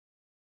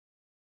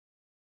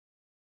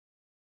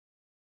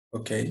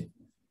Okay,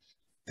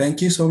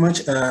 thank you so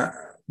much.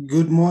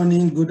 Good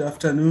morning, good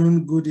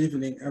afternoon, good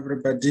evening,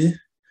 everybody.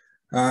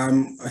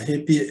 I'm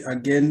happy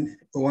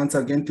once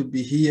again to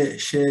be here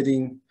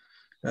sharing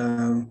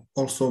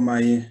also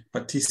my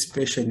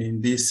participation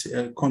in this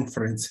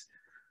conference.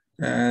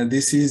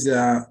 This is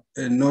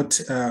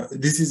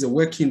this is a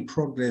work in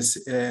progress.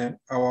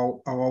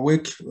 Our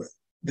work,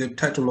 the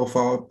title of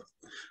our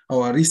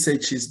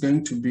research is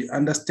going to be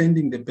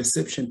understanding the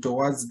perception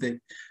towards the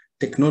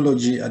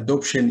technology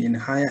adoption in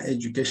higher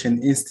education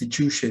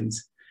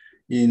institutions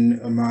in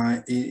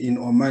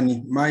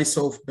Oman.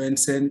 Myself,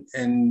 Benson,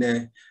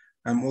 and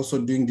I'm also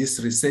doing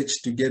this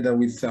research together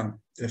with a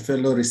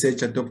fellow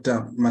researcher,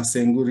 Dr.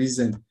 Masengu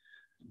Reason.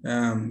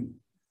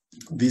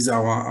 These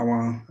are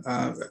our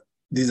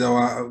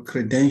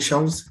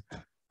credentials,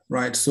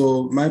 right?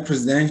 So my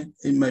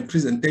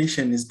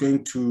presentation is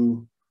going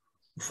to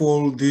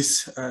follow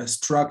this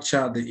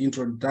structure: the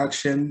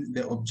introduction,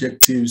 the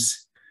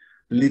objectives,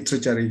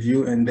 literature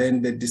review, and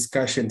then the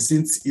discussion.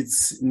 Since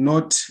it's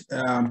not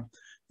a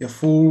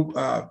full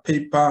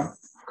paper,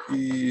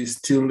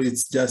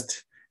 it's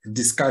just a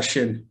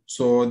discussion.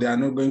 So there are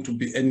not going to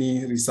be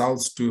any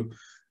results to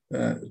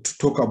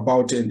talk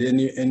about and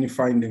any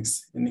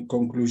findings, any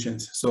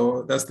conclusions.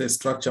 So that's the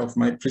structure of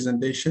my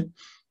presentation.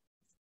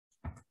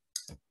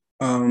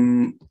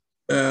 I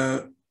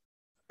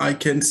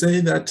can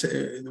say that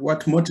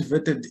what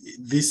motivated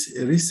this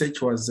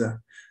research was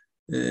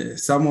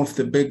some of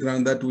the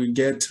background that we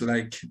get,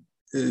 like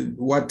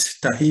what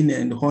Tahine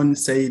and Hon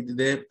said.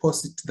 They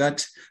posit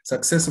that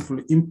successful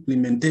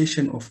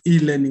implementation of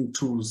e-learning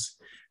tools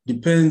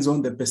depends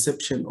on the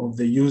perception of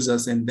the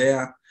users and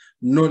their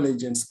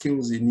knowledge and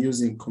skills in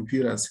using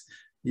computers.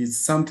 It's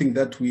something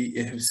that we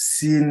have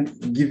seen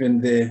given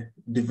the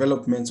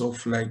developments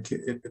of like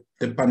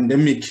the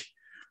pandemic,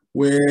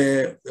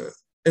 where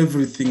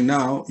everything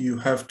now you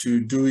have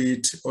to do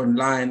it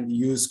online,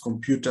 use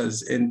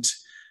computers. And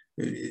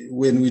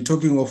when we're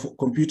talking of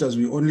computers,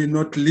 we're only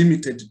not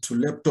limited to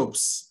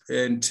laptops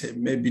and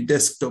maybe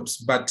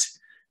desktops, but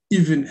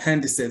even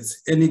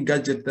handsets, any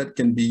gadget that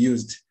can be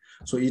used.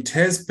 So it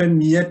has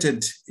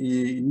permeated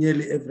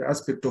nearly every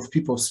aspect of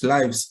people's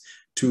lives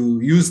to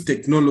use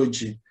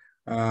technology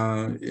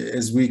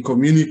as we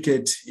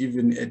communicate,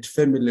 even at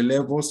family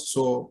levels.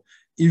 So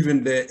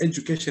even the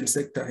education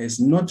sector has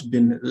not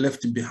been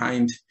left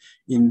behind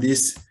in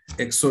this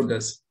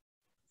exodus.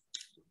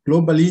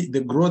 Globally,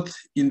 the growth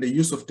in the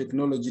use of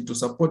technology to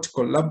support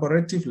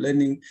collaborative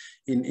learning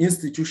in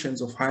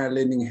institutions of higher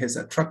learning has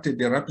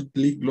attracted a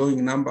rapidly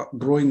growing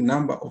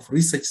number of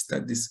research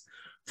studies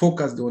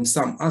focused on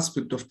some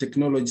aspect of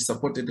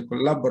technology-supported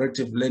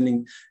collaborative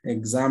learning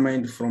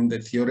examined from the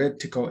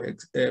theoretical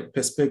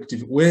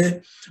perspective,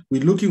 where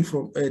we're looking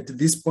from at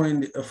this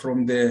point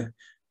from the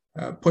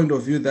point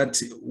of view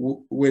that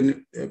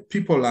when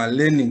people are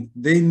learning,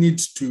 they need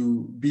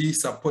to be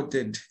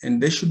supported, and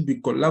there should be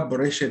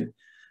collaboration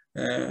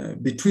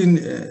between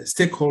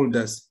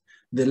stakeholders,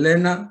 the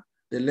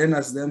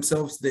learners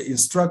themselves, the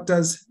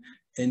instructors,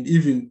 and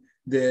even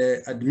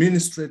the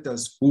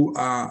administrators who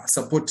are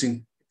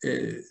supporting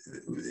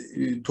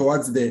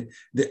towards the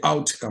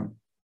outcome.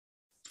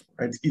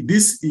 Right?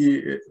 This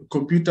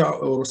computer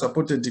or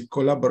supported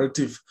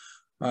collaborative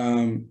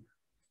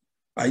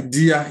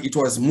idea, it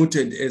was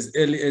mooted as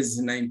early as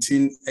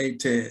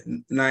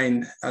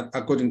 1989,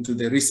 according to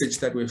the research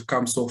that we've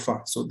come so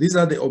far. So these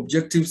are the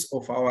objectives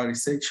of our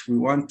research. We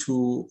want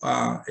to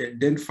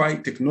identify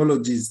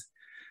technologies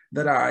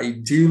that are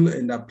ideal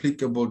and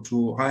applicable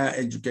to higher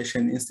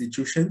education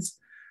institutions.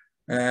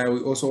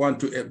 We also want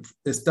to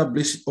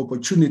establish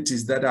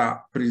opportunities that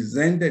are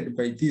presented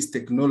by these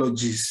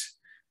technologies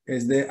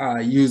as they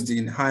are used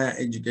in higher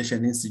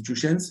education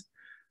institutions.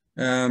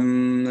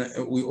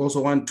 We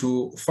also want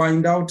to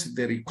find out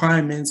the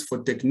requirements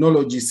for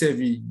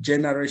technology-savvy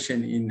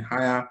generation in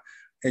higher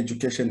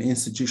education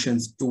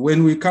institutions.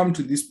 When we come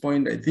to this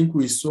point, I think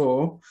we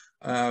saw,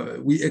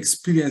 we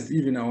experienced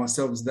even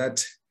ourselves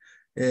that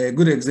a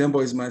good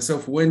example is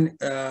myself. When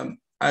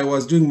I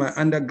was doing my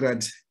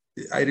undergrad,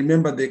 I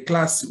remember the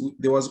class,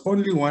 there was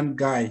only one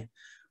guy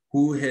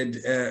who had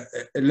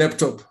a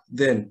laptop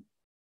then.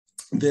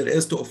 The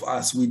rest of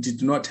us, we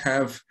did not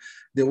have.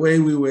 The way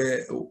we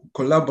were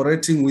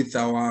collaborating with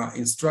our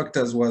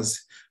instructors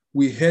was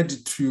we had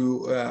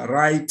to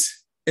write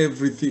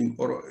everything,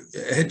 or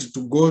had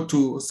to go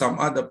to some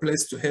other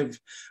place to have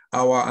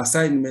our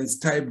assignments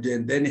typed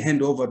and then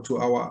hand over to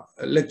our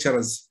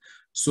lecturers.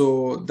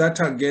 So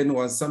that again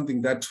was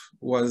something that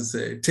was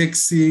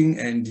taxing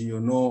and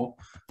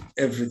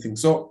everything.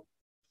 So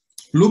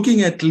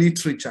looking at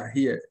literature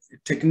here,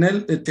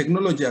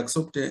 technology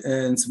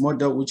acceptance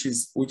model,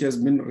 which has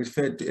been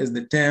referred to as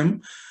the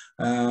term,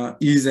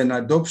 is an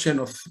adoption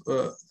of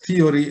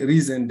theory,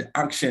 reasoned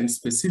action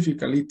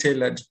specifically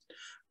tailored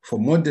for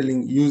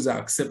modeling user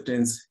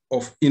acceptance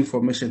of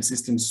information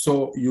systems.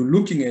 So you're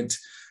looking at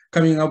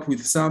coming up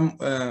with some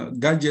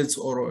gadgets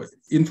or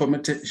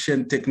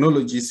information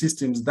technology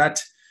systems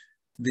that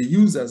the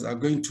users are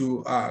going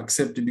to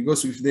accept it,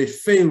 because if they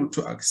fail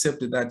to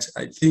accept that,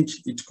 I think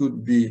it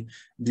could be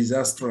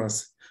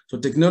disastrous. So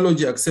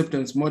technology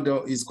acceptance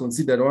model is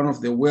considered one of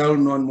the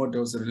well-known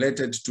models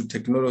related to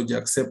technology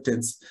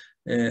acceptance,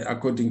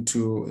 according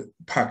to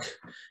Berg.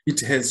 It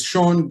has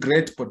shown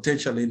great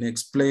potential in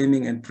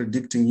explaining and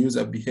predicting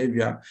user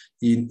behavior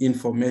in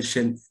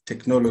information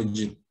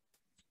technology.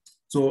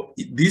 So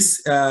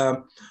this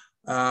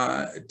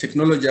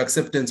technology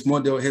acceptance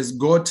model has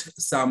got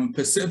some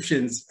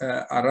perceptions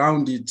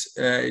around it.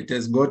 It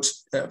has got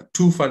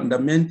two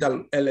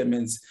fundamental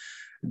elements: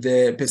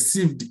 the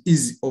perceived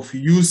ease of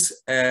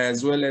use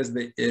as well as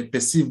the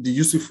perceived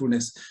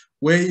usefulness.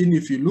 Wherein,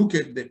 if you look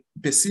at the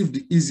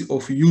perceived ease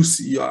of use,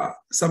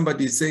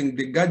 somebody is saying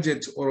the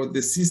gadget or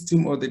the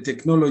system or the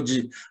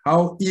technology,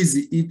 how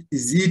easy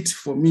is it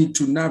for me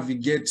to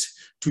navigate,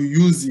 to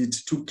use it,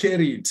 to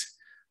carry it,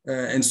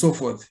 and so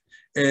forth.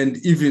 And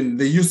even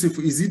the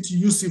useful, is it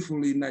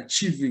useful in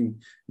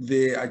achieving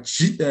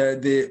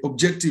the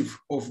objective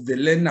of the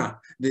learner,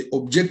 the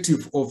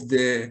objective of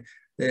the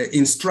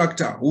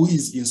instructor who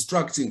is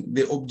instructing,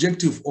 the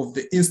objective of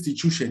the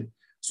institution?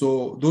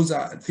 So those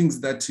are things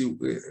that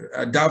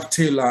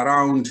dovetail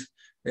around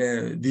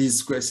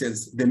these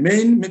questions. The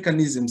main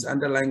mechanisms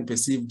underlying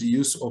perceived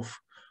use of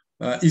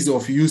ease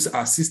of use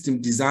are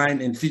system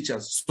design and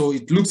features. So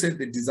it looks at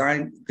the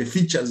design, the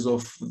features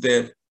of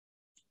the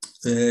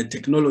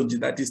technology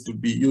that is to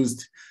be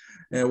used,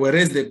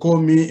 whereas the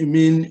core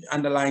mean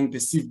underlying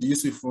perceived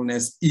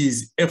usefulness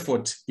is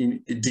effort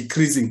in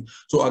decreasing.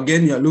 So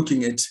again, you are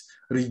looking at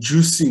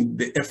reducing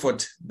the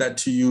effort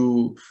that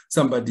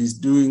somebody is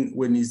doing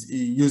when he's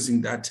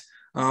using that.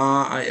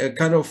 I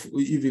kind of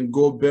even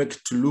go back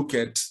to look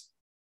at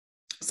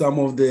some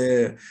of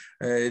the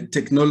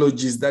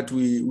technologies that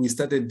we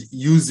started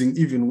using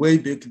even way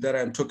back, that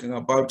I'm talking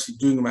about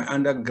doing my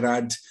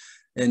undergrad,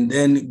 and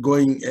then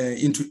going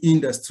into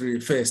industry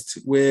first,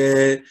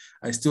 where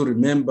I still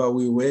remember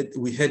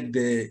we had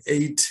the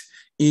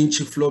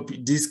 8-inch floppy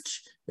disk,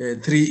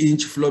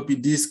 3-inch floppy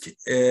disk,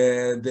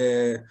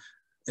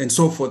 and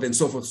so forth and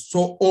so forth.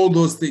 So all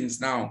those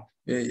things now,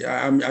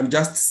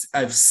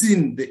 I've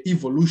seen the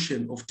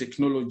evolution of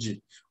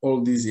technology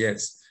all these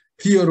years.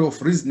 Theory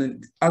of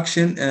reasoned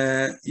action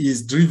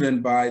is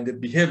driven by the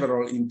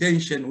behavioral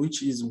intention,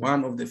 which is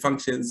one of the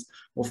functions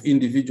of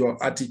individual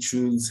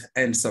attitudes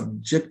and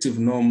subjective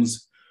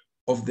norms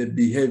of the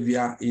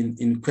behavior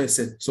in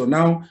question. So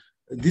now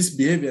this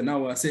behavior, now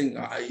we're saying,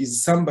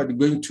 is somebody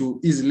going to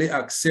easily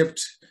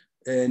accept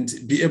and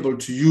be able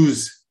to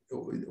use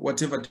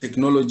whatever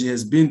technology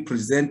has been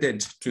presented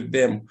to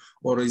them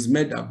or is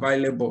made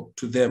available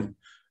to them?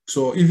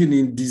 So even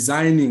in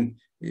designing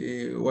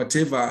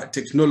whatever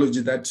technology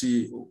that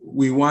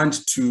we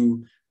want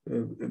to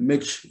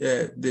make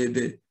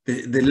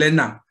the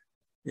learner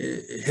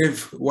have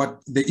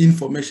what the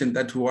information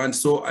that we want.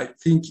 So I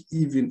think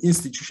even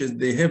institutions,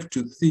 they have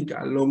to think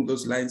along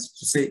those lines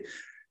to say,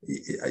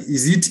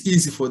 is it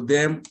easy for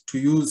them to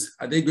use?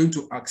 Are they going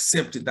to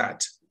accept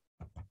that?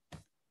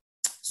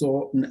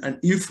 So, and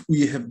if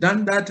we have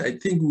done that, I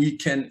think we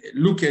can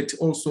look at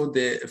also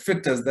the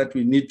factors that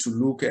we need to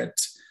look at,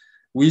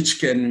 which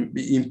can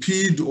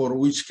impede or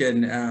which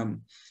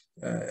can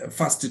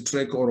fast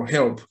track or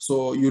help.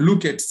 So you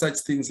look at such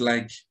things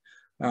like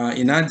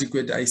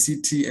inadequate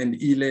ICT and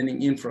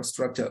e-learning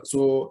infrastructure.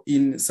 So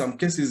in some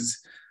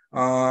cases,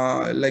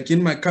 like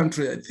in my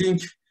country, I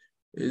think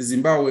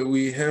Zimbabwe,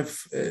 we have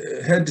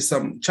had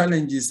some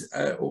challenges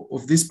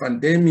of this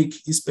pandemic,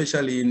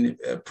 especially in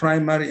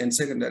primary and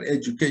secondary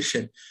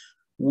education,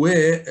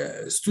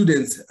 where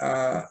students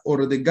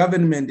or the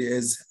government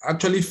has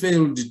actually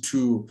failed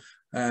to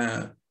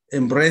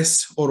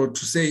embrace, or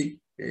to say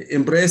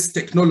embrace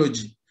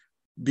technology,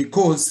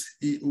 because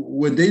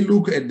when they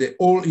look at the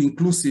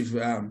all-inclusive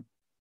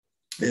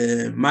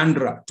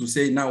mantra to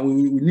say now we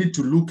need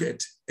to look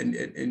at and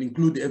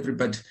include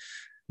everybody,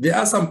 there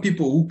are some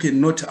people who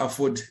cannot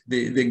afford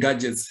the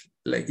gadgets,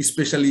 like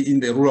especially in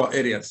the rural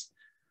areas.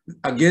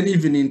 Again,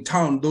 even in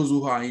town, those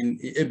who are in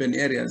urban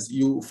areas,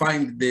 you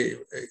find the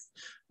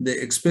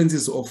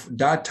expenses of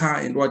data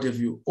and what have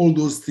you, all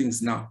those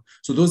things now.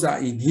 So those are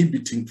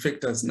inhibiting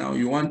factors now.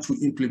 You want to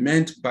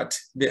implement, but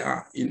they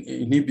are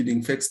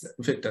inhibiting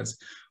factors.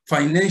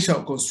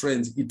 Financial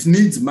constraints, it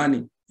needs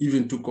money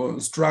even to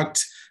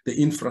construct the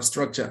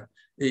infrastructure.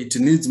 It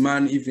needs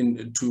money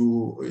even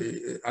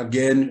to,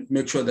 again,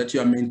 make sure that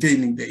you are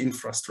maintaining the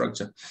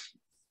infrastructure.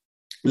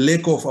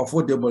 Lack of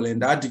affordable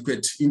and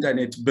adequate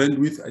internet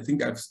bandwidth. I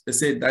think I've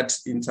said that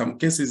in some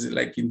cases,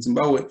 like in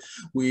Zimbabwe,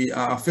 we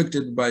are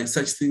affected by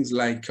such things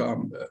like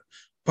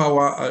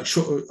power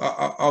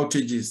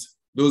outages.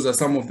 Those are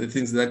some of the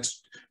things that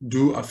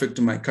do affect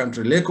my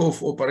country. Lack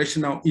of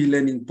operational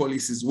e-learning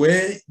policies,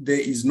 where there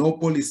is no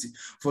policy.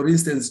 For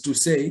instance, to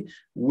say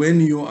when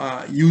you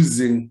are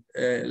using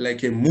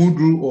like a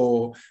Moodle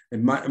or a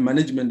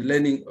management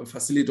learning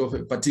facility of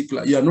a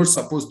particular, you are not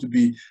supposed to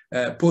be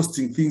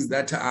posting things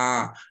that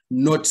are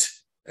not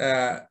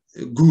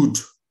good,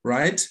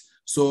 right?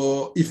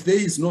 So if there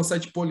is no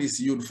such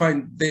policy, you'd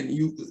find then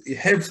you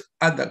have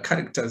other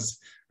characters.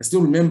 I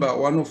still remember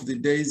one of the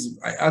days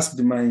I asked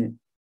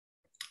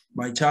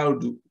my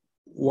child,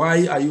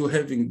 why are you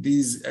having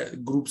these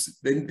groups?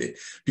 Then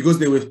because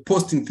they were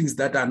posting things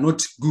that are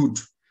not good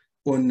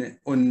on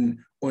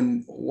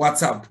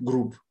WhatsApp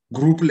group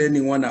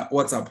learning on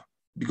WhatsApp,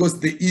 because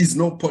there is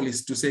no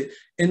policy to say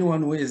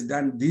anyone who has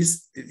done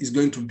this is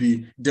going to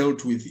be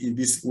dealt with in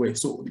this way.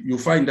 So you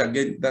find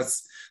again,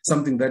 that's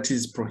something that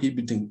is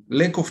prohibiting.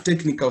 Lack of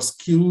technical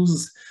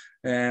skills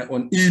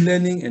on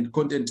e-learning and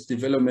content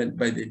development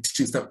by the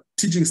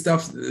teaching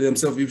staff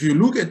themselves. If you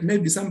look at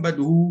maybe somebody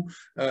who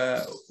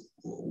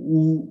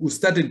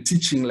started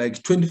teaching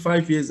like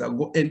 25 years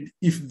ago, and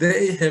if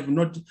they have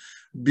not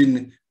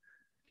been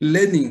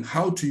learning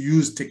how to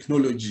use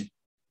technology,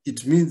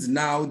 it means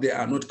now they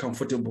are not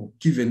comfortable,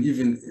 given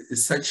even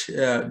such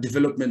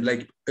development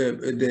like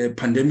the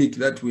pandemic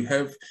that we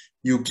have.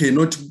 You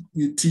cannot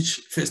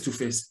teach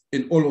face-to-face,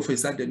 and all of a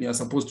sudden you are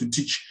supposed to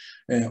teach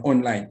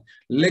online.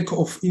 Lack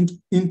of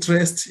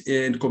interest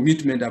and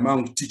commitment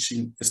among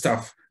teaching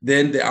staff.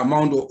 Then the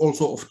amount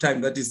also of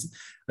time that is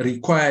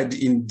required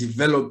in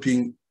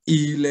developing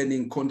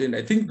e-learning content.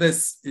 I think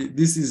this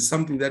is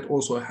something that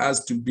also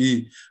has to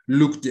be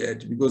looked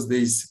at, because there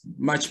is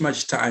much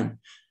time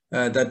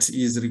that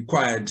is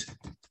required.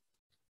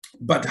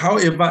 But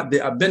however,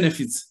 there are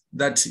benefits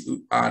that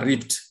are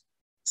reaped,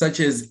 such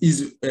as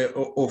ease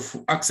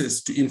of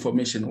access to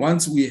information.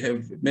 Once we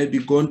have maybe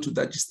gone to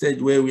that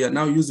stage where we are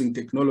now using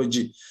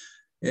technology,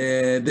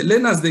 the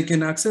learners, they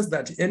can access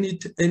that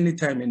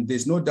anytime, and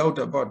there's no doubt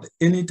about it.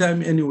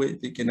 Anytime, anyway,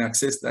 they can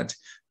access that.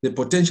 The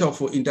potential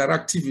for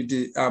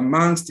interactivity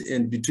amongst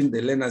and between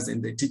the learners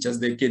and the teachers,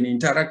 they can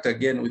interact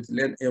again with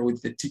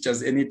the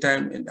teachers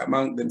anytime and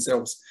among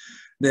themselves.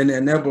 Then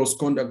enables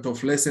conduct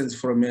of lessons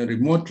from a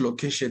remote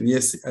location.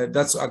 Yes,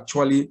 that's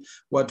actually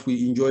what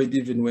we enjoyed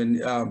even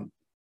when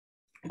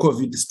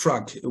COVID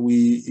struck.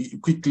 We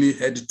quickly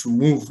had to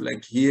move,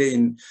 like here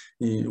in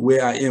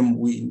where I am,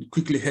 we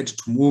quickly had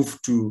to move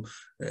to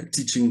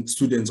teaching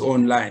students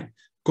online.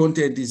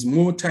 Content is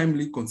more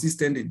timely,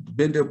 consistent, and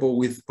dependable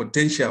with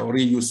potential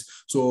reuse.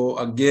 So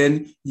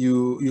again,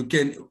 you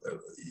can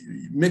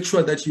make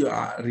sure that you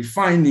are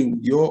refining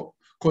your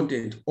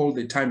content all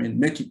the time and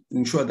making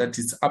sure that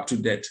it's up to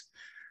date.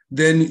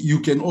 Then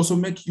you can also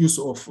make use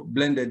of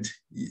blended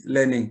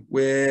learning,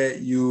 where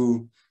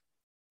you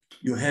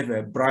have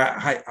a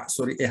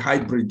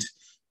hybrid,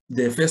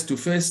 the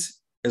face-to-face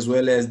as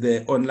well as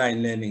the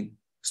online learning.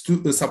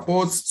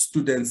 Supports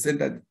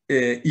student-centered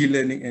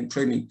e-learning and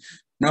training.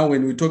 Now,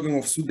 when we're talking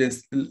of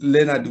students,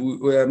 Leonard,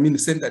 I mean,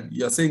 centered,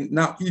 you're saying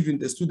now even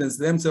the students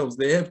themselves,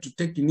 they have to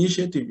take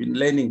initiative in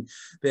learning.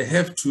 They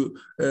have to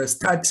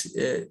start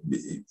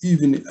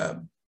even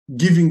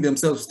giving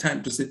themselves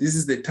time to say, this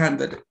is the time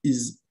that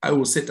I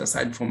will set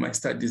aside for my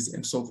studies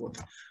and so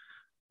forth.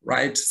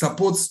 Right?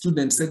 Supports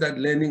student-centered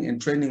learning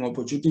and training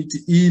opportunity.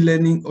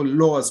 E-learning or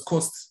lowers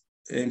costs,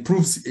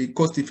 improves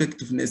cost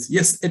effectiveness.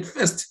 Yes, at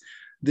first,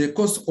 the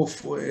cost of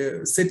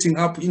setting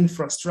up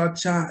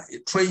infrastructure,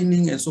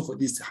 training, and so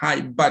forth is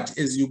high. But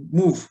as you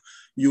move,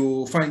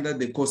 you find that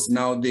the costs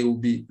now, they will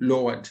be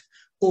lowered.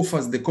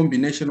 Offers the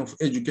combination of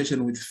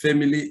education with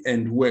family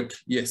and work.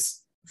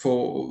 Yes,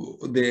 for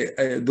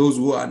those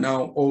who are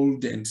now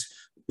old and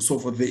so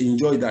forth, they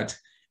enjoy that.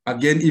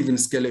 Again, even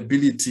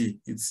scalability,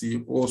 it's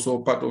also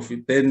part of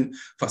it. Then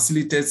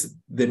facilitates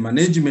the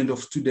management of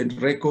student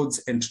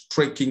records and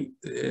tracking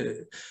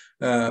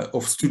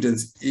of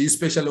students,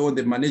 especially on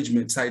the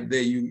management side.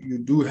 There, you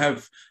do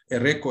have a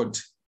record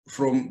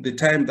from the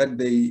time that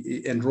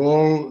they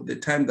enroll, the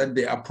time that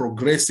they are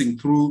progressing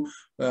through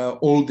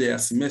all their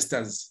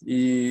semesters.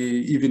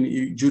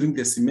 Even during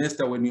the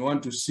semester, when you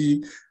want to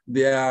see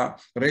their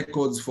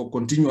records for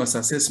continuous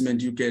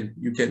assessment, you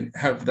can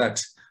have that.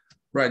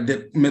 Right,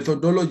 the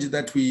methodology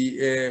that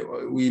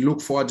we look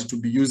forward to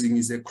be using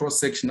is a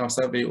cross-sectional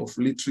survey of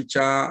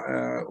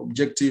literature,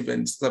 objective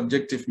and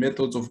subjective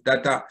methods of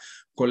data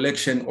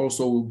collection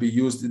also will be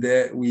used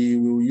there. We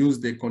will use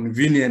the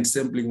convenient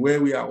sampling,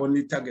 where we are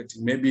only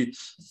targeting maybe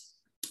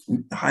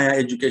higher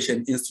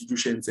education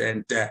institutions,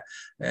 and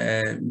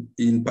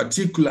in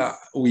particular,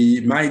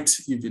 we might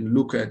even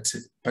look at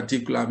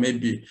particular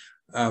maybe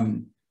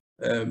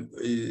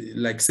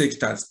like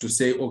sectors to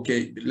say,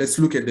 okay, let's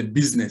look at the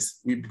business,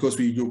 because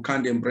you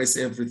can't embrace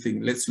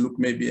everything. Let's look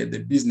maybe at the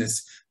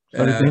business.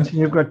 Sorry, Benson,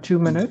 you've got 2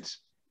 minutes.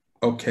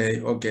 Okay.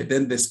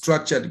 Then the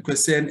structured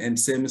question and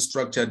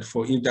semi-structured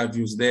for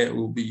interviews there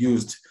will be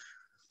used,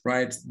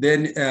 right?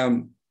 Then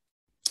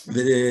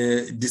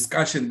the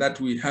discussion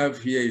that we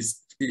have here is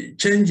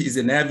change is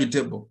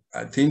inevitable.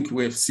 I think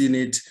we've seen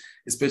it,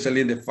 especially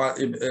in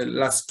the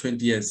last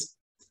 20 years.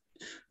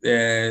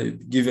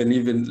 Given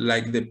even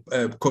like the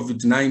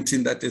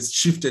COVID-19 that has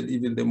shifted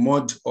even the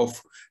mode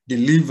of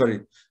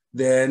delivery,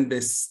 then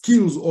the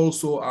skills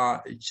also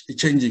are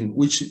changing,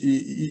 which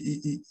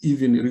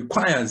even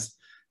requires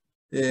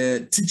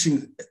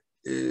teaching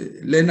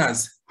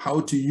learners how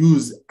to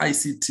use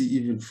ICT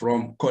even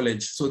from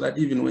college, so that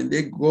even when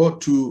they go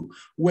to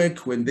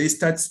work, when they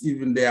start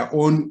even their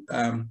own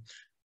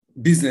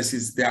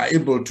businesses, they are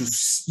able to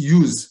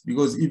use,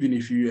 because even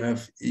if you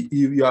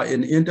are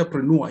an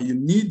entrepreneur, you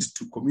need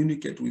to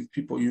communicate with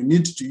people, you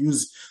need to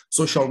use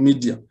social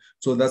media.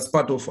 So that's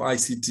part of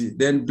ICT.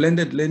 Then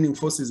blended learning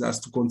forces us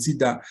to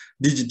consider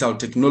digital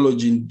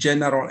technology in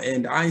general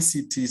and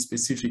ICT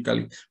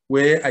specifically,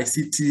 where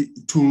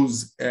ICT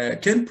tools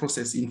can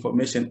process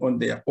information on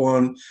their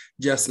own,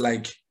 just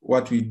like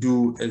what we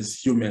do as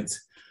humans.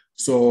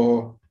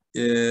 So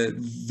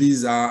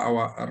these are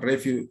our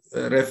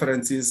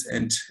references,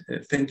 and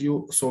thank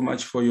you so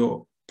much for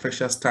your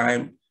precious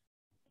time.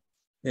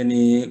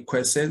 Any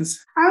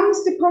questions? I'm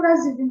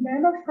Siphokazi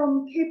Vimbelo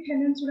from Cape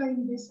Peninsula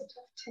University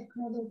of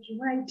Technology,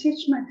 where I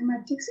teach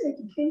mathematics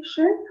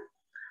education.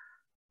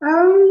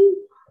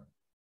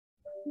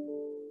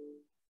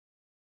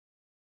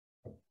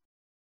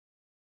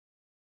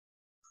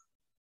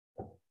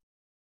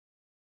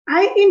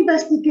 I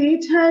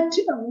investigated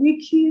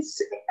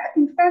wikis.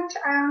 In fact,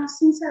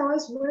 since I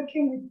was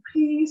working with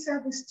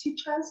pre-service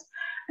teachers,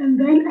 and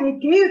then I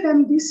gave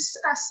them this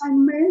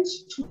assignment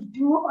to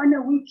do on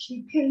a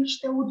wiki page.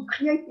 They would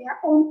create their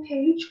own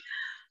page.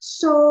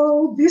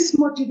 So this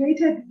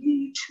motivated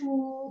me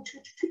to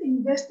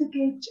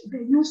investigate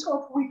the use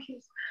of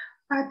wikis.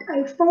 But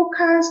I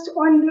focused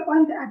only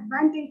on the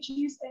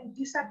advantages and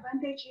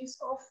disadvantages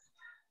of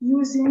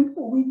using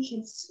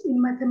wikis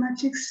in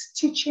mathematics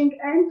teaching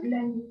and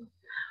learning.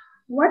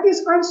 What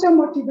is also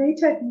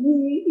motivated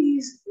me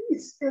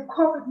is the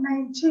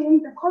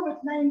COVID-19. The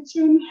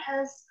COVID-19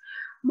 has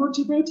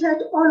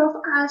motivated all of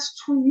us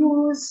to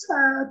use,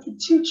 to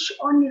teach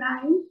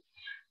online.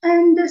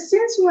 And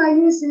since we are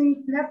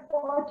using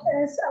Blackboard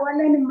as our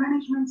learning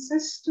management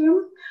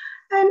system,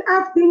 and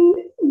I've been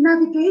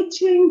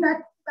navigating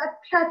that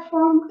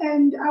platform,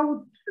 and I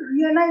would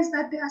realize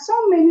that there are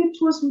so many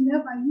tools we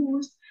never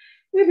used.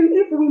 Even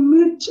if we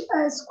meet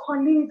as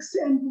colleagues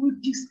and we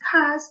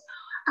discuss,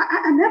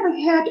 I never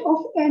heard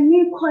of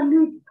any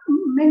colleague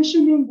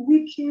mentioning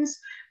wikis,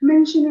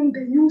 mentioning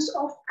the use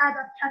of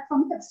other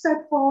platforms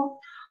except for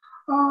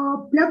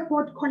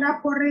Blackboard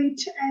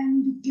Collaborate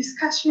and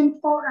discussion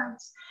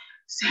forums.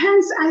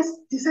 Hence, I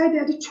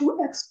decided to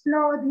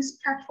explore this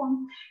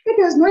platform. It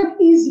was not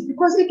easy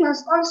because it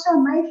was also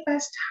my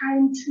first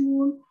time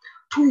to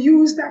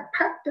use that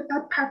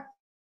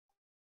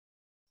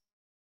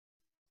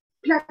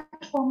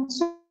platform.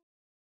 So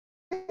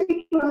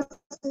it was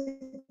a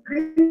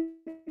great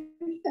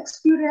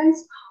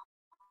experience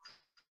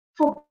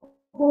for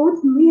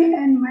both me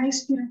and my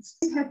students.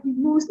 It have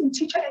been used in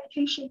teacher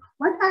education.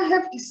 What I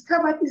have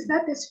discovered is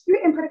that there's few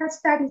empirical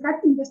studies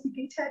that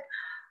investigated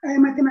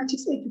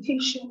mathematics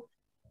education.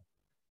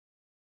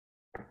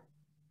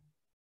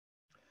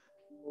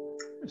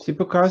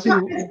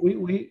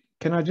 Siphokazi,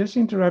 can I just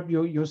interrupt?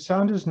 Your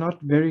sound is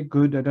not very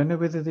good. I don't know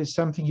whether there's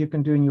something you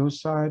can do on your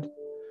side.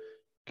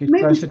 Get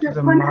Maybe closer to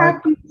the mic.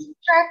 I've been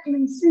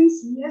struggling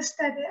since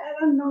yesterday. I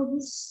don't know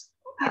this.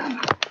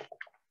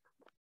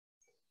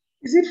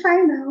 Is it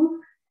fine now?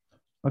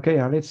 Okay,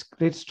 yeah,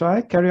 let's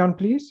try. Carry on,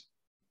 please.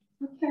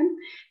 Okay,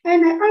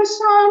 and I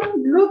also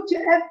looked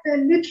at the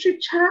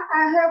literature.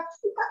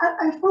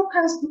 I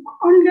focused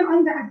only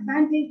on the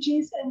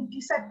advantages and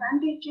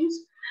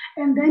disadvantages,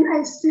 and then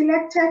I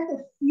selected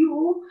a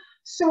few.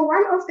 So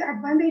one of the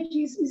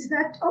advantages is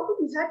that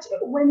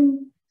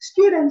when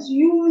students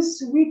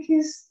use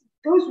wikis,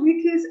 those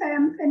wikis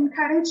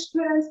encourage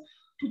students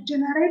to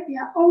generate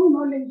their own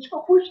knowledge,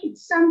 of which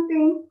it's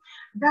something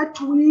that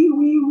we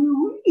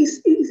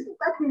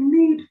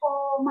need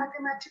for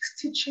mathematics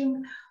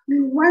teaching.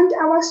 We want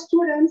our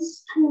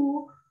students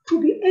to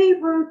be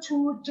able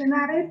to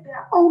generate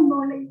their own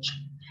knowledge.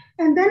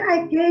 And then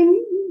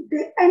again,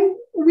 the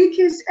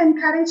wikis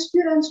encourage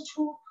students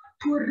to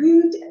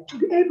read, to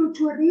be able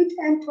to read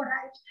and to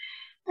write.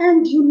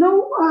 And you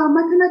know,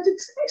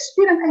 mathematics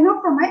students, I know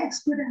from my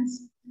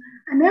experience,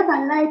 I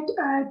never liked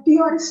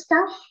theory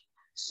stuff.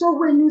 So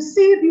when you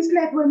see this,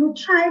 like when you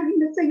try,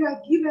 let's say you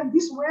are given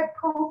this word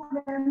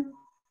problem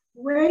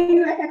where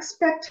you are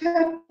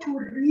expected to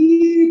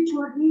read,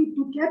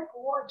 to get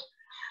bored.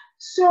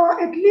 So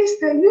at least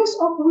the use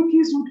of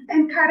wikis would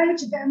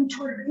encourage them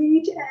to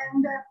read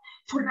and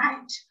to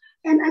write.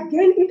 And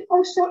again, it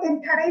also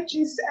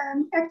encourages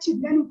active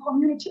learning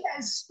community,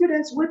 as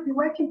students will be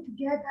working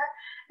together,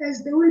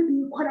 as they will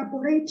be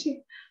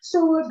collaborating.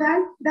 So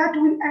that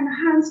will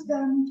enhance the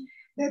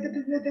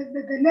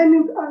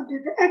learning,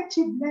 the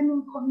active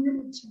learning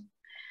community.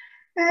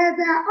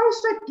 There are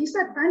also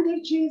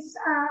disadvantages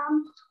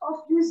of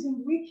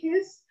using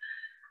wikis.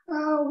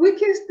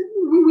 Wikis,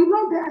 we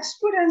know there are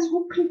students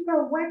who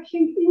prefer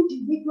working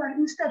individually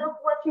instead of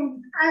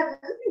working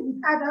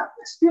with other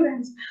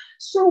students.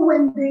 So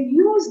when they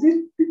use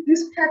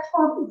this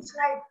platform, it's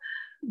like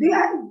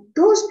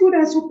those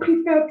students who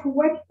prefer to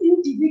work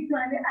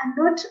individually are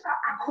not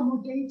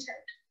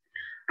accommodated.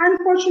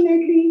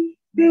 Unfortunately,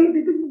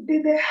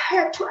 they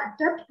had to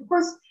adapt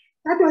because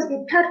That was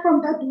the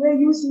platform that we were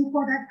using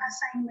for that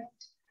assignment.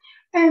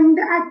 And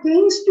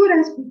again,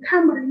 students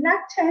become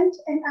reluctant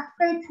and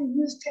afraid to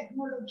use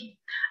technology.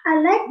 I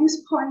like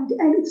this point,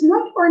 and it's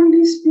not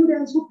only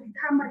students who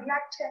become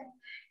reluctant,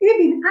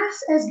 even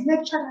us as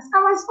lecturers.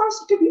 I was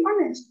also, to be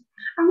honest,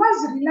 I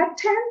was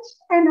reluctant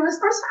and I was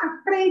also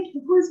afraid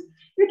because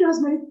it was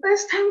my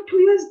first time to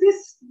use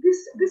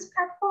this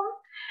platform.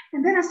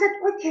 And then I said,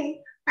 okay,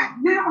 but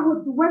now I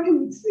would be working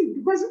with C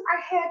because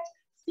I had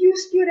few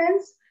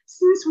students.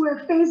 Since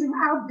we're phasing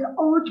out the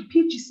old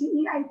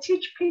PGCE, I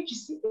teach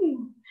PGCE.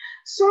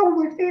 So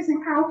we're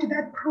phasing out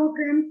that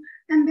program,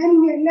 and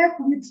then we're left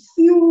with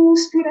few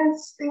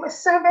students. They were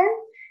 7.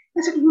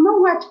 I said, you know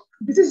what?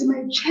 This is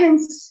my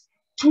chance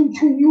to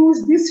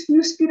use these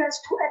few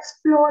students to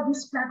explore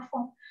this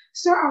platform.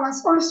 So I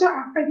was also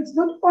afraid. It's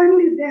not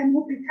only them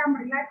who become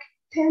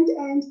reluctant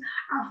and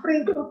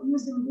afraid of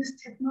using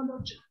this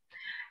technology.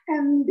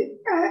 And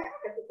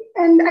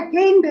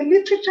again, the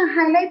literature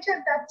highlighted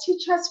that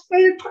teachers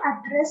fail to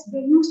address the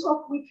use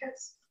of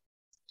wikis.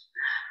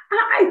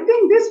 I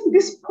think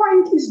this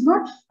point is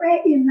not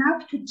fair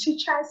enough to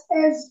teachers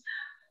as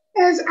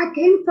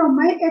again, from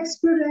my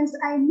experience,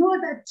 I know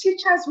that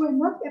teachers were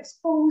not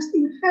exposed.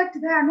 In fact,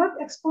 they are not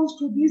exposed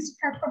to these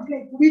platforms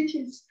like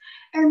wikis.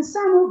 And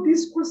some of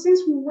these schools,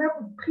 since we work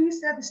with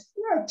pre-service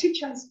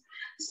teachers,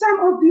 some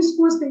of these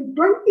schools, they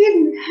don't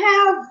even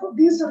have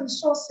these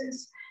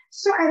resources.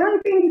 So I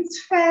don't think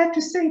it's fair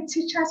to say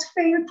teachers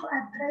fail to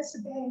address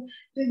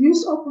the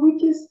use of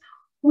wikis.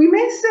 We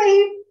may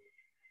say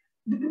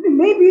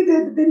maybe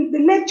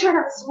the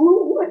lecturers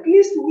who at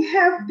least we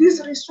have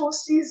these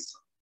resources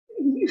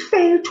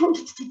fail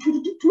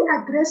to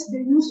address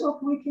the use of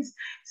wikis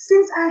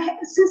since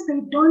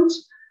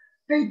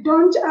they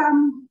don't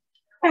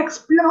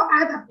explore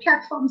other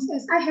platforms.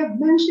 As I have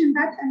mentioned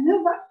that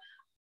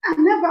I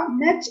never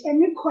met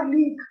any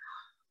colleague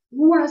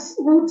who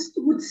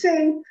would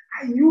say,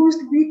 I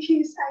used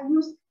wikis,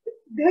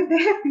 they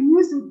have been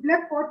using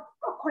Blackboard,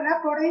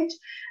 Collaborate,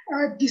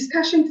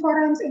 discussion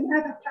forums and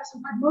other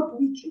platforms, but not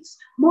wikis,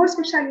 more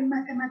especially in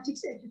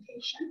mathematics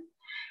education.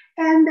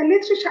 And the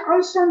literature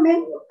also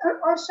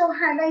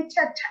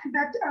highlighted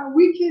that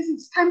wikis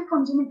is time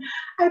consuming.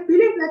 I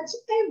believe that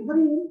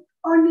every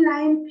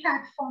online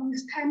platform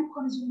is time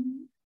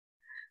consuming,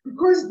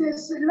 because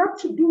there's a lot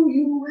to do.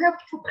 You have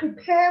to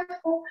prepare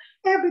for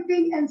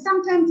everything, and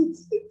sometimes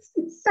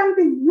it's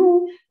something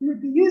new. You'll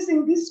be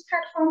using this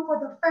platform for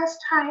the first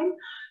time,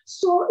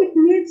 so it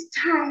needs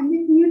time.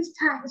 It needs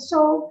time.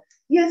 So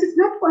yes, it's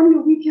not only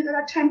wikis that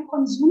are time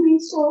consuming.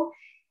 So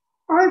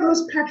all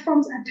those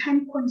platforms are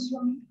time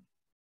consuming.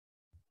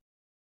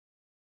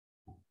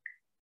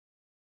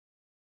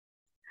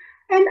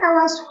 And I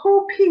was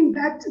hoping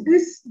that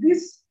this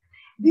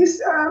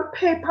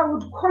paper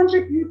would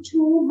contribute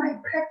to my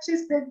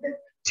practice, the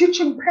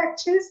teaching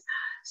practice,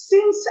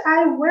 since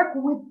I work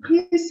with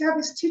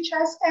pre-service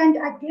teachers. And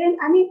again,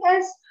 I mean,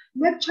 as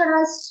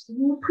lecturers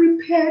who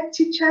prepare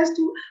teachers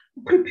to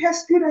prepare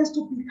students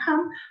to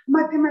become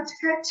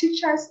mathematical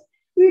teachers,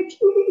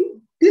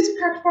 this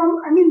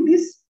platform, I mean,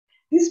 this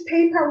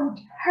paper would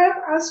help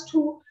us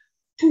to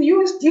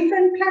use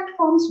different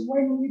platforms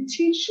when we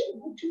teach,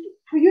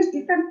 to use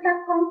different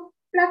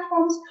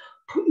platforms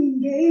to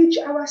engage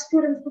our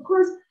students,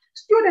 because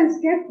students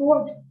get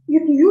bored.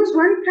 If you use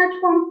one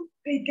platform,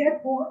 they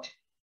get bored.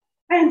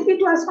 And it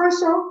was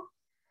also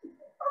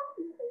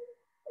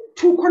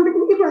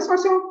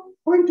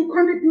going to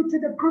contribute to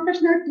the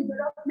professional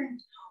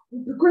development,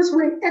 because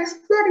when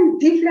exploring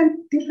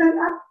different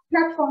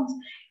platforms,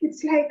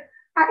 it's like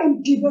I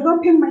am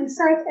developing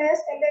myself as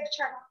a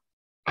lecturer.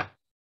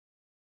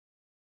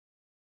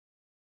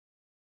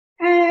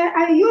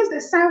 I used a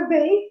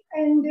survey,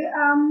 and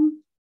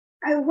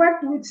I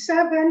worked with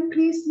 7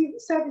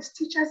 pre-service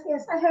teachers.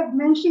 As I have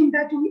mentioned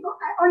that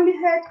I only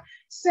had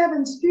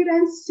 7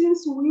 students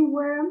since we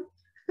were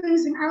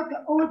phasing out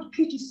the old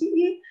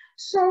PGCE.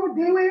 So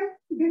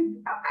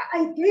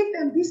I gave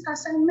them this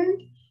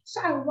assignment.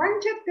 So I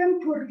wanted them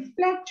to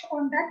reflect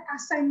on that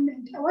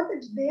assignment. I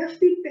wanted their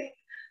feedback,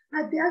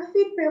 but their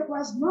feedback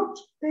was not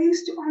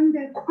based on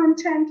the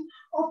content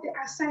of the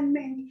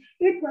assignment.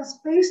 It was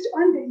based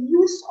on the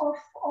use of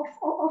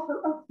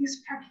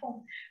this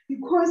platform,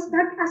 because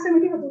that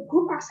assignment was a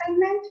group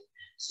assignment.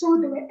 So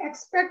they were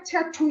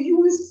expected to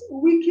use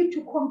Wiki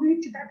to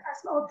complete that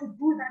or to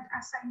do that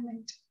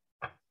assignment.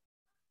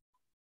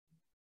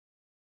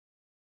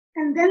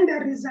 And then the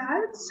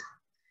results.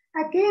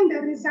 Again,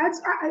 the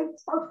results are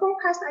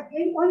focused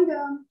again on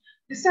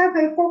the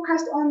survey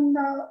focused on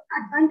the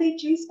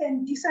advantages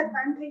and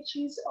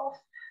disadvantages of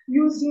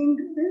using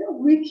the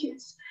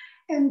wikis.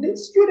 And the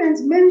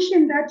students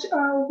mentioned that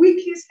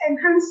wikis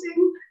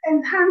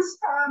enhance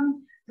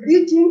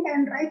reading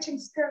and writing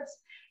skills.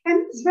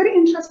 And it's very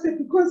interesting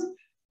because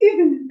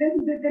even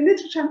the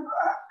literature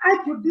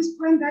argued this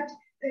point that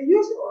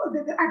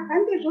the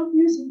advantage of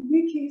using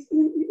wikis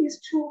is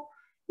to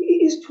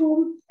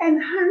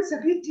enhance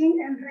reading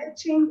and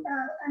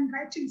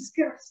writing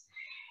skills.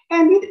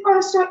 And it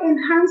also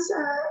enhances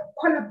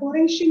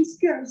collaboration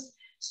skills.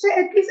 So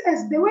at least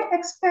as they were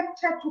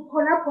expected to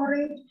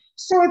collaborate,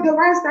 so there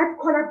was that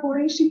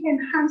collaboration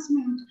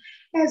enhancement.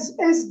 As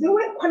they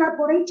were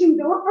collaborating,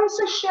 they were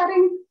also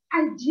sharing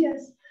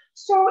ideas.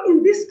 So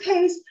in this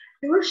case,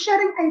 they were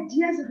sharing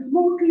ideas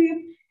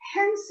remotely,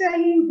 hence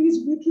saying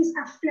these wikis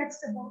are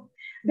flexible.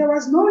 There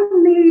was no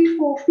need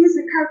for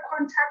physical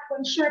contact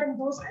when sharing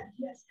those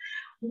ideas.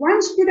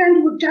 One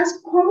student would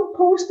just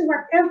post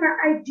whatever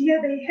idea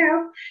they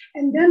have,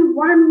 and then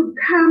one would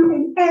come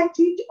and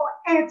edit or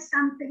add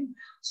something.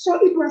 So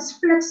it was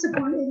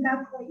flexible in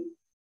that way.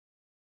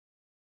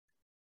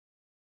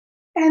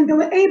 And they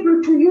were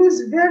able to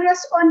use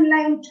various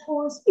online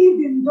tools,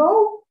 even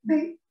though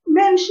they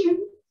mentioned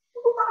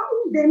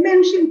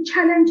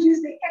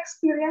challenges they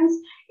experienced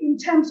in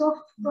terms of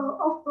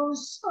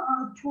those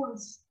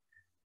tools.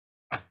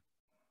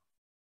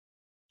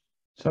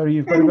 Sorry,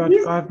 you've got about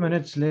 5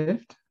 minutes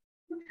left.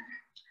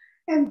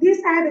 And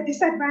these are the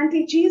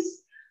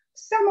disadvantages.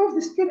 Some of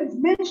the students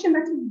mentioned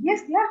that,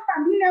 yes, they are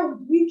familiar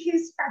with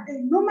wikis, but they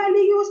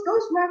normally use,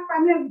 those who are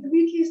familiar with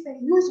wikis, they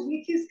use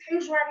wikis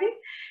casually,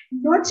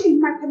 not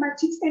in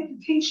mathematics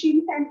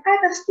education. And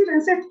other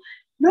students said,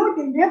 no,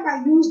 they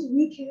never used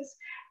wikis.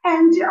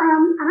 And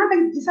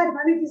another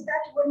disadvantage is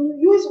that when you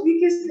use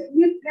wikis, they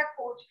need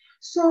blackboard.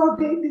 So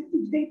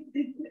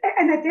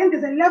and again,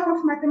 there's a lack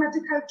of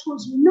mathematical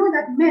tools. We know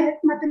that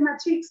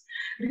mathematics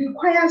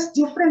requires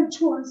different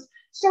tools.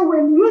 So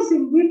when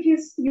using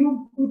wikis,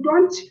 you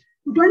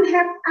don't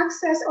have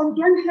access or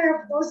don't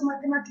have those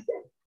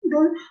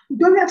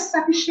don't have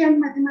sufficient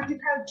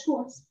mathematical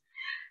tools.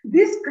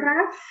 This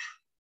graph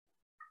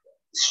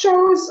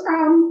shows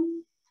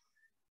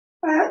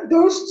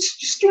those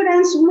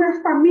students who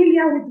are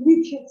familiar with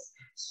wikis.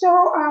 So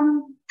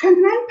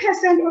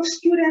 29% of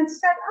students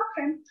said,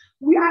 okay,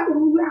 we are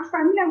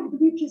familiar with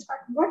wikis,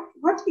 but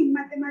what in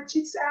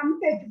mathematics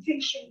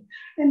education?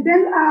 And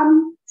then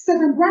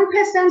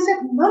 71%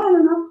 said,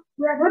 no,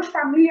 we are not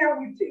familiar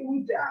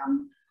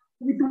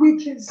with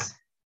wikis.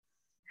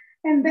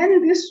 And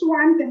then this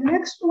one, the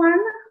next one,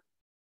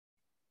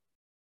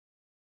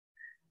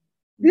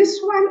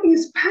 this one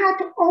is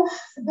part of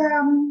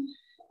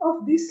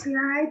this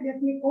slide.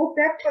 Let me go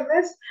back to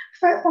this.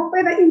 For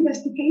further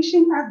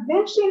investigation, I've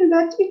mentioned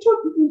that it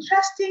would be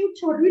interesting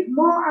to read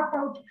more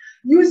about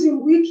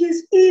using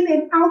wikis in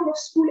and out of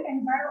school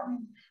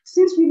environment,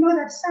 since we know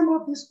that some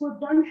of the schools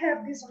don't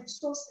have these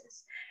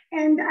resources.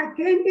 And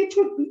again, it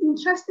would be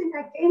interesting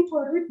again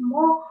to read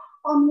more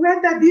on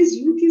whether these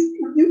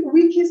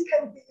wikis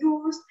can be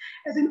used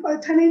as an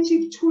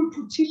alternative tool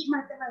to teach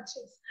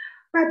mathematics.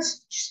 But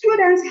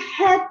students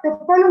had the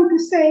following to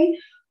say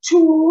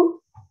to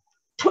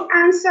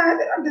answer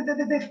the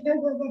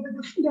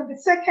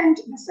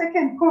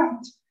second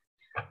point.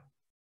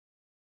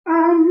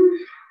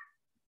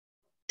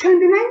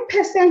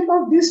 29%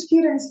 of these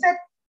students said,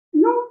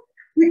 no,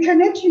 they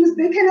cannot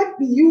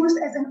be used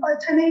as an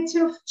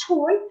alternative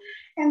tool.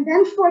 And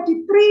then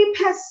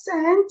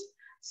 43%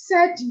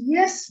 said,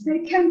 yes, they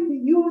can be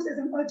used as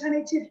an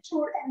alternative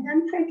tool. And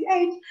then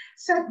 28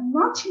 said,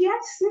 not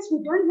yet, since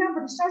we don't have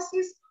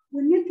resources,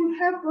 we need to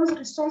have those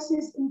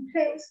resources in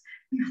place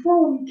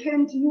before we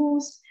can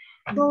use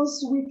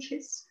those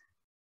wikis.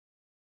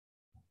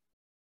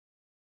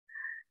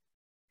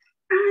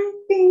 I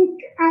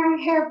think I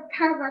have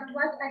covered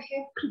what I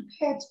have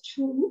prepared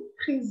to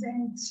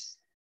present.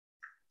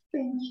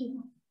 Thank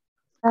you.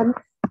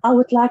 I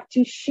would like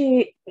to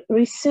share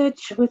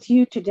research with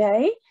you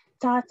today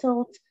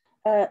titled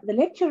The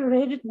Lecture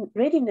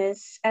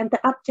Readiness and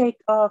the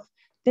Uptake of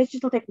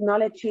Digital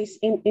Technologies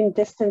in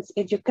Distance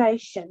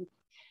Education.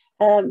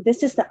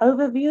 This is the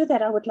overview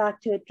that I would like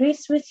to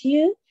address with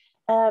you,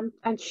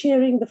 and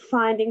sharing the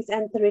findings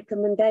and the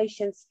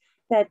recommendations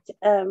that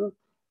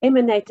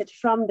emanated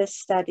from this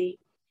study.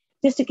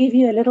 Just to give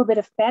you a little bit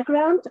of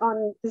background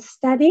on the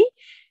study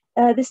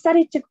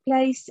took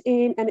place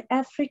in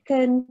a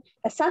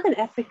Southern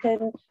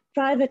African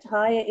private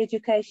higher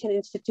education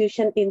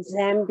institution in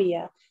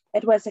Zambia.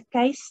 It was a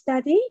case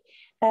study,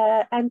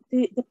 and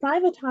the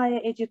private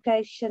higher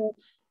education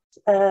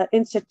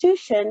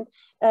institution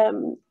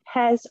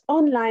has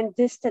online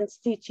distance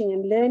teaching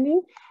and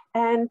learning,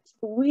 and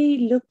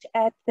we looked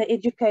at the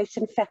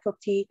education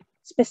faculty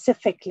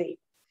specifically.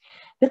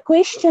 The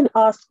question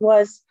asked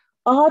was,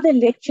 are the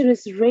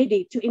lecturers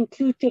ready to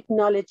include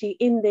technology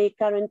in their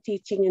current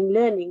teaching and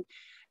learning?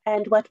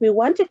 And what we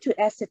wanted to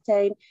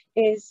ascertain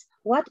is,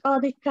 what are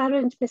the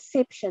current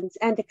perceptions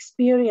and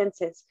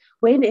experiences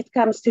when it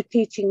comes to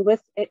teaching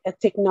with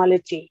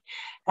technology?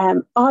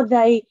 Are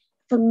they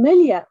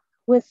familiar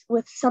with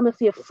some of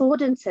the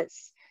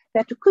affordances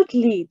that could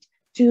lead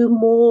to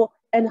more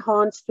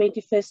enhanced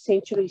 21st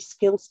century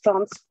skills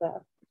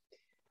transfer?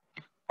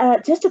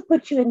 Just to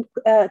put you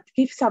in,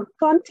 give some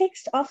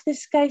context of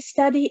this case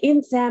study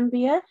in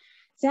Zambia.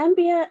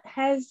 Zambia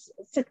has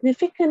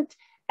significant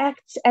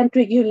acts and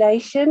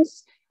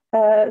regulations,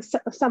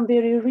 some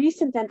very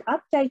recent and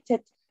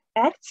updated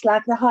acts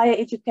like the Higher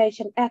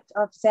Education Act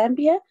of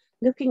Zambia,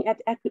 looking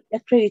at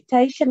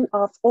accreditation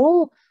of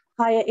all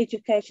higher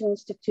education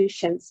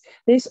institutions.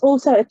 There's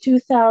also a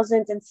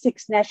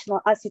 2006 national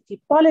ICT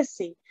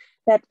policy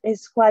that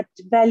is quite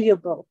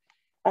valuable.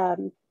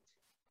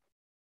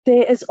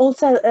 There is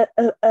also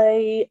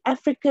a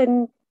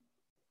African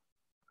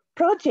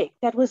project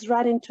that was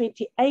run in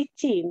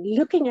 2018,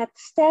 looking at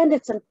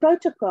standards and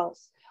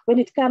protocols when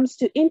it comes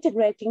to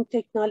integrating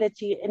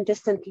technology and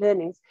distant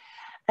learnings.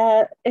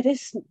 It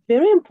is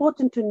very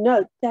important to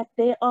note that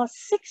there are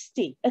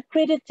 60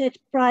 accredited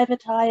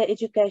private higher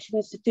education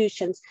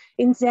institutions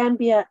in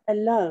Zambia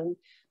alone,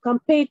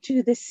 compared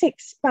to the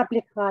 6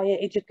 public higher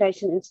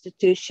education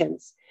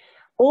institutions.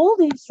 All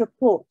these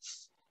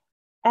reports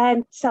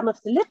and some of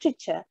the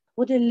literature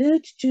would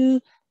allude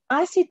to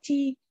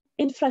ICT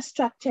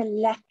infrastructure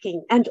lacking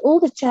and all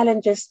the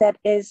challenges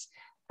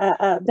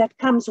that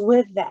comes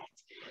with that.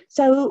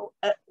 So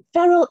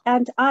Farrell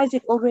and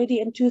Isaac already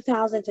in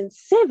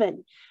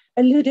 2007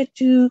 alluded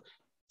to,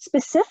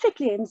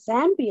 specifically in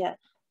Zambia,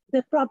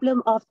 the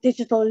problem of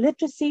digital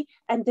literacy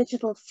and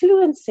digital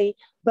fluency,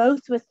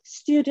 both with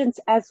students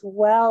as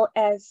well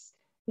as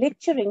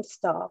lecturing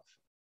staff.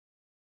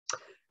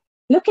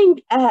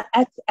 Looking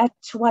at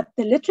what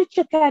the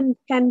literature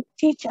can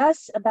teach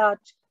us about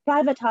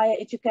private higher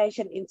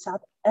education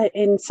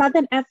in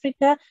Southern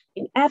Africa,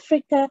 in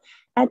Africa,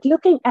 and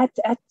looking at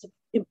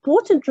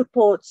important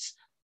reports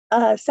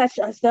such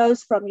as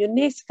those from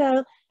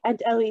UNESCO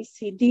and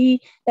OECD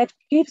that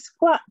give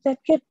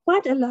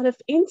quite a lot of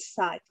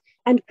insight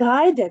and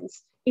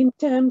guidance in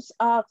terms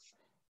of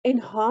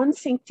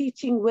enhancing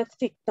teaching with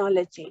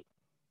technology.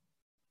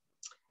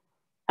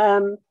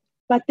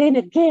 But then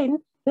again,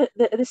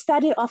 the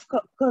study of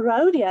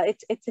Carolien,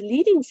 it's a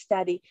leading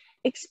study,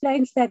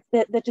 explains that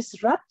the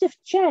disruptive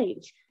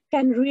change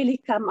can really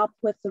come up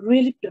with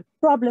really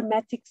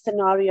problematic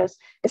scenarios,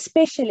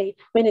 especially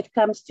when it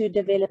comes to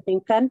developing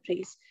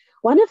countries.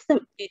 One of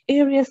the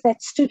areas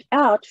that stood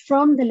out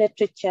from the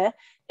literature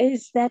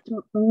is that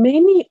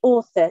many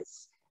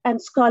authors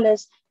and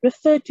scholars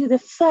refer to the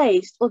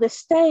phased or the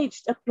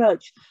staged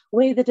approach,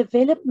 where the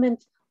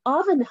development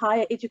of a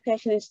higher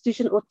education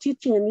institution or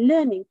teaching and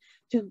learning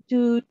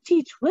to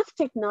teach with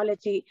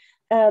technology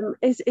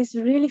is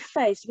really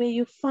phased, where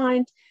you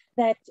find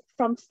that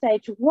from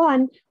stage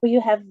 1, where you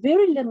have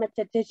very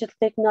limited digital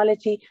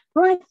technology,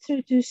 right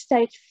through to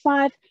stage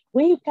 5,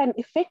 where you can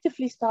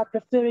effectively start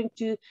referring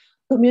to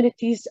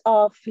communities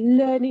of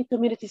learning,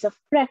 communities of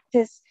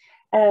practice,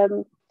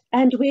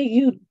 and where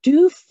you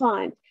do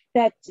find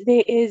that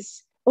there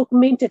is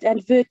augmented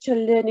and virtual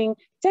learning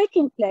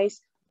taking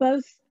place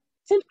both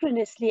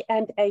synchronously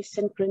and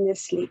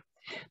asynchronously.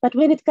 But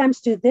when it comes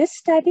to this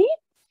study,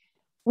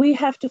 we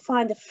have to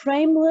find a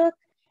framework,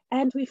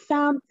 and we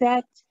found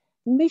that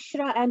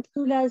Mishra and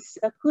Kula's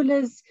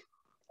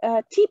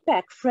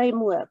TPAC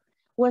framework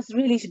was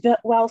really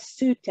well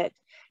suited.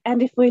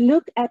 And if we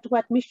look at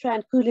what Mishra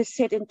and Kula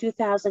said in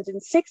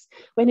 2006,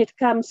 when it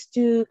comes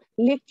to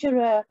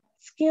lecturer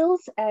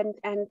skills and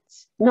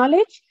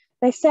knowledge,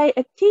 they say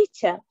a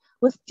teacher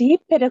with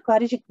deep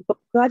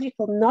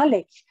pedagogical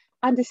knowledge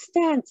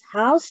understands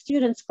how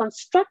students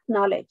construct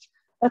knowledge,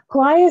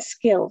 acquire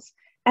skills,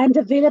 and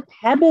develop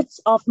habits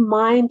of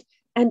mind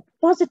and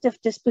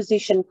positive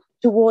disposition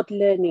toward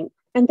learning.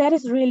 And that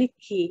is really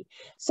key.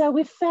 So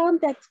we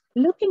found that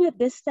looking at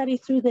this study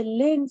through the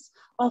lens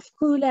of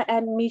Kula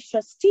and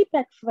Mishra's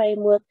TPAC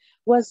framework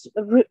was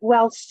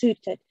well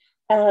suited,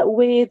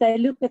 where they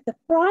look at the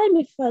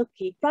primary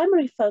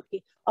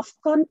foci of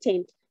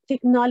content,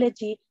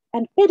 technology,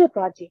 and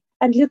pedagogy,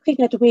 and looking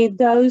at where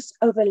those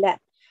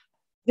overlap.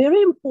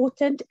 Very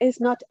important is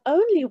not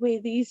only where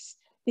these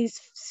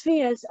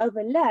spheres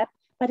overlap,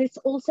 but it's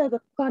also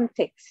the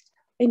context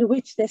in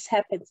which this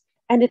happens.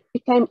 And it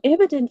became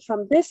evident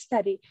from this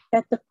study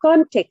that the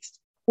context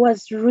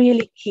was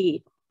really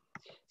key.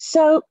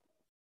 So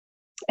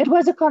it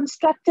was a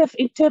constructive,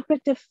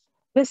 interpretive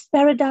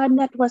paradigm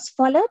that was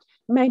followed,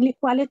 mainly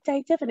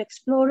qualitative and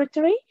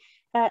exploratory,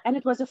 and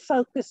it was a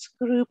focus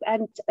group.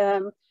 And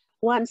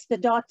once the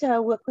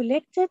data were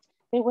collected,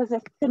 there was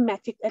a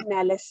thematic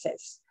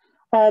analysis.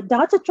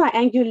 Data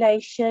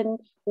triangulation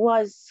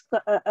was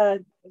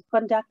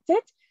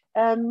conducted.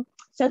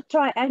 So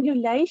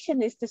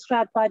triangulation is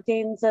described by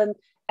Benson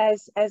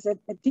as a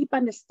deep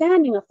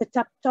understanding of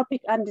the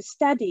topic under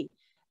study.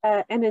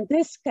 And in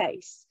this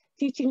case,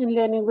 teaching and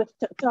learning with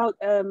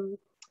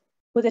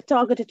a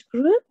targeted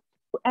group.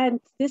 And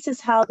this is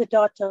how the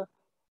data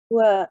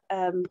were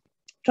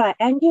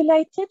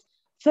triangulated.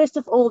 First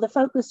of all, the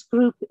focus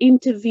group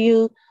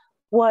interview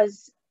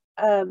was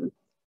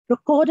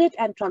recorded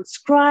and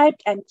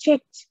transcribed and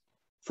checked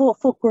for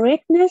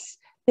correctness.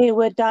 There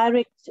were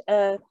direct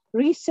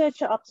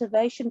researcher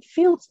observation,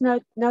 field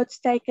notes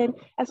taken,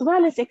 as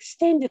well as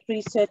extended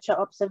researcher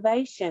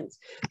observations.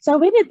 So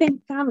when it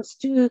then comes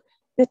to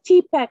the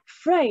TPAC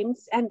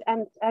frames and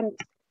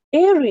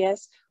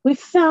areas, we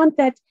found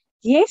that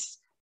yes,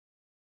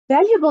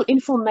 valuable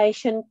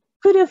information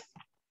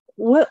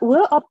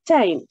were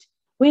obtained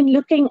when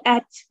looking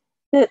at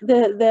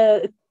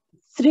the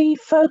 3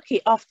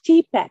 foci of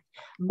TPAC,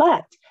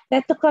 but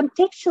that the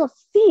contextual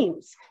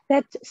themes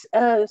that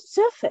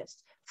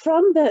surfaced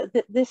from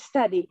this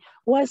study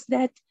was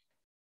that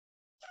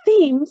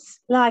themes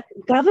like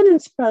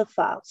governance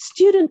profile,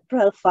 student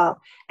profile,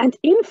 and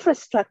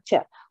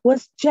infrastructure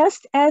was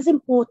just as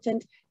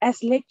important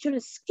as lecturer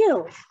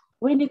skills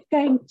when it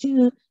came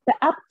to the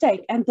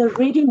uptake and the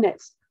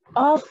readiness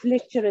of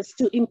lecturers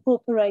to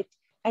incorporate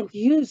and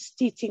use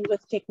teaching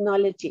with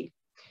technology.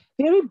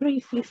 Very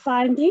briefly,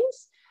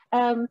 findings,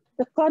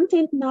 the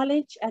content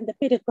knowledge and the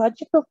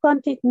pedagogical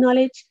content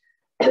knowledge,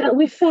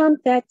 we found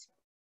that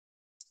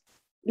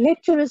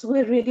lecturers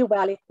were really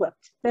well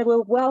equipped. They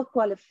were well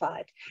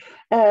qualified.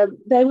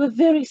 They were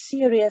very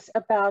serious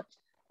about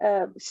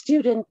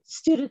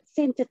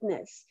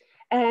student-centeredness,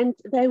 and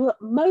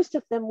most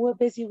of them were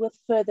busy with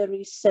further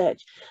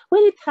research.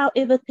 When it,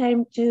 however,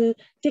 came to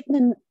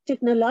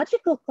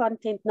technological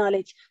content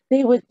knowledge,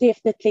 there were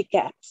definitely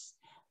gaps.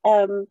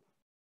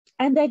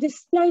 And they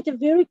displayed a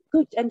very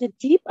good and a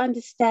deep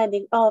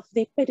understanding of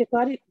the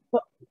pedagogical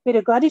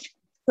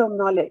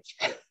knowledge.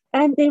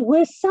 And there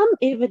was some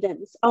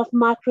evidence of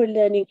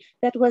microlearning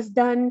that was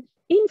done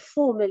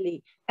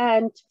informally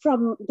and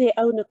from their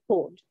own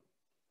accord,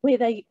 where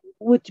they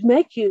would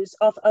make use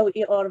of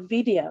OER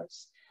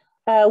videos.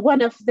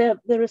 One of the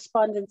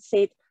respondents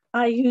said,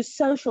 I use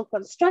social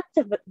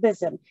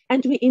constructivism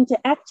and we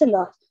interact a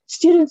lot.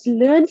 Students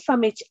learn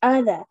from each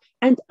other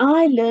and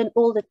I learn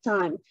all the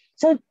time.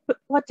 So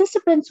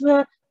participants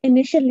were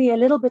initially a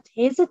little bit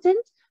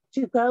hesitant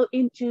to go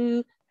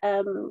into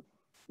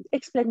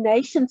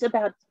explanations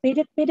about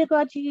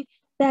pedagogy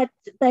that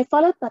they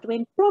followed, but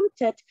when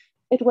prompted,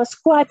 it was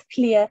quite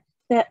clear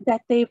that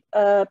the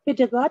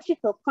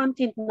pedagogical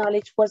content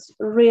knowledge was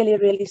really,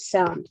 really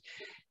sound.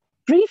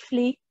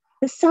 Briefly,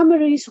 the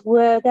summaries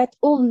were that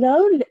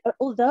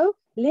although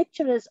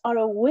lecturers are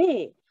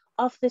aware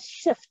of the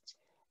shift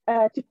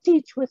to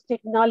teach with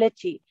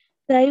technology,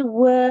 they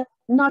were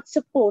not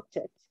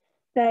supported.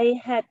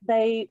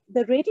 The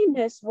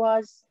readiness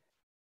was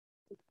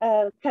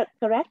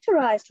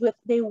characterized with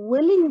their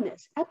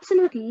willingness,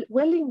 absolute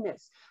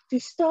willingness to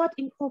start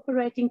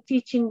incorporating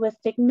teaching with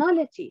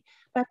technology,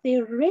 but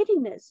their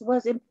readiness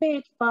was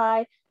impaired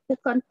by the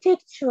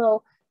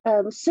contextual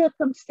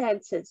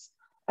circumstances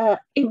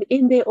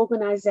in their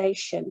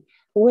organization,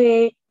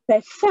 where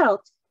they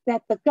felt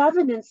that the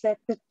governance, that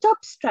the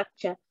top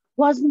structure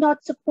was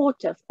not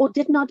supportive or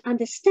did not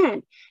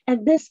understand.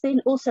 And this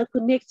then also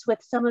connects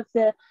with some of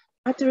the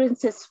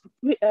utterances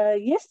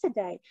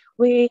yesterday,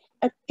 where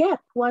a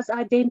gap was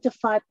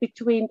identified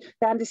between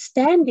the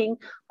understanding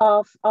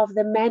of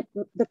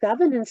the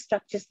governance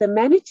structures, the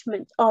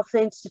management of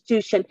the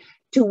institution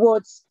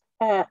towards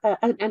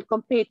and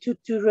compared to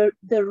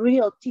the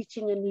real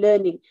teaching and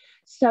learning.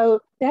 So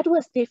that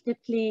was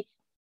definitely,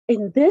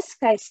 in this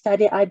case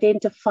study,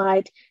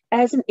 identified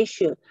as an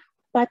issue.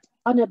 But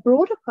on a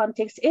broader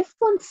context, if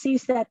one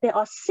sees that there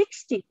are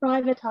 60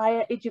 private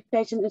higher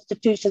education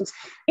institutions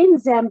in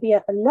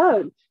Zambia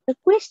alone, the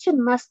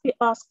question must be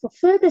asked for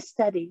further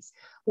studies.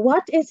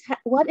 What is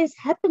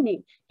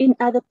happening in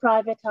other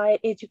private higher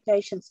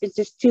education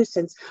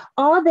institutions?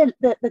 Are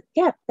the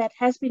gap that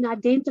has been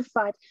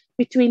identified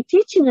between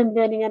teaching and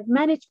learning and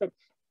management,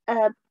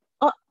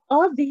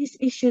 are these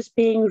issues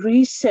being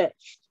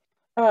researched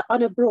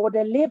on a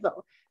broader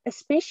level?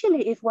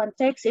 Especially if one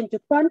takes into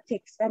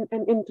context and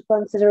into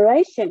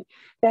consideration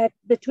that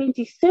the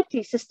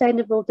 2030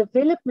 Sustainable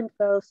Development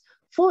Goals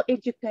for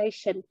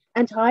education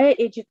and higher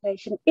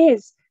education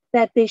is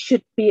that there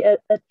should be a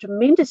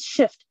tremendous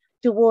shift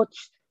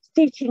towards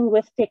teaching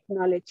with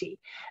technology,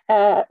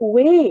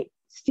 where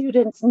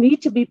students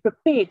need to be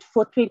prepared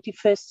for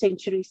 21st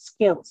century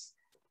skills.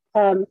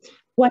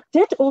 What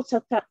did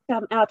also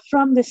come out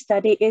from the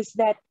study is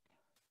that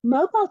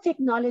mobile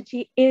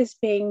technology is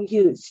being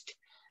used,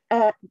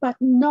 but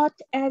not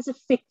as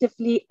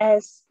effectively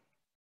as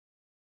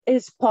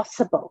is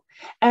possible.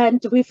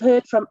 And we've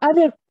heard from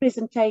other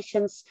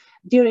presentations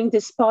during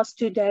this past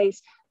 2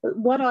 days,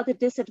 what are the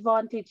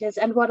disadvantages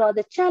and what are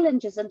the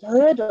challenges and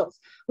hurdles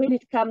when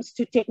it comes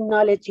to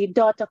technology,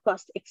 data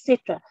cost,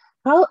 etc.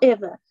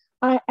 However,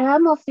 I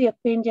am of the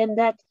opinion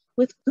that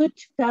with good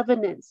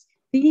governance,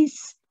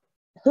 these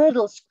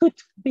hurdles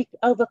could be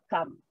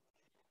overcome.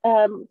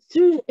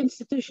 Through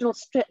institutional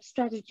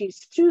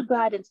strategies, through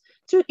guidance,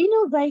 through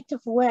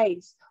innovative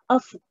ways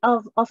of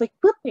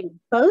equipping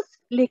both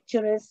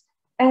lecturers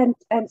and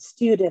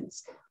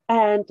students.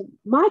 And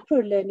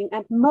micro-learning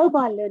and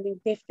mobile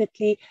learning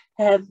definitely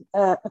have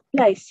a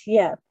place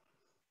here.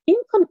 In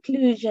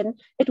conclusion,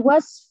 it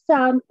was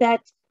found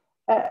that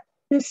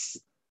this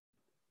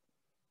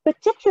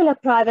particular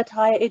private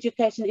higher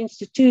education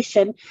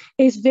institution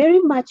is very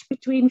much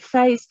between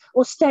phase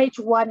or stage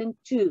 1 and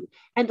 2.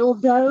 And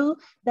although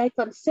they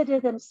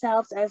consider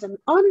themselves as an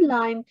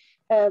online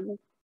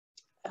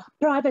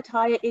private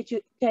higher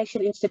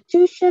education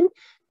institution,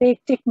 their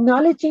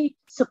technology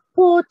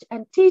support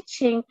and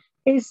teaching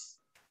is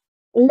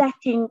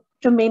lacking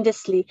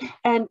tremendously,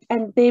 and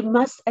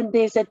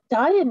there's a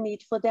dire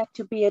need for that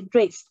to be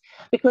addressed,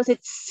 because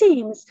it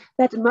seems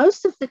that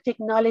most of the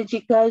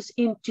technology goes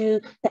into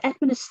the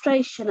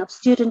administration of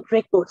student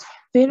records.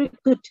 Very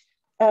good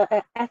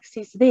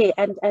access there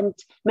and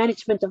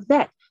management of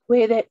that,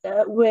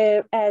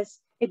 whereas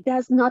it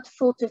does not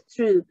filter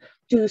through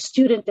to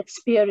student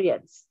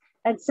experience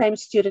and same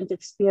student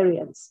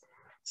experience.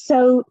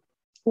 So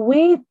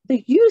where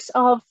the use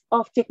of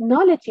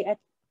technology at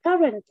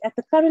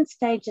the current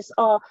stages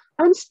are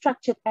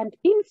unstructured and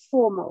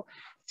informal,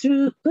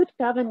 through good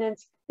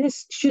governance,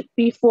 this should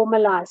be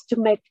formalized to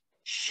make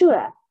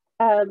sure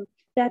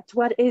that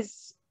what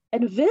is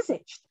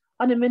envisaged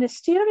on a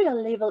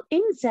ministerial level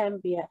in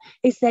Zambia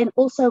is then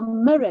also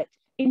mirrored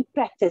in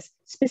practice,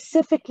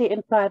 specifically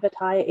in private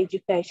higher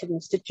education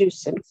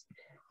institutions.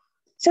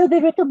 So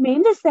the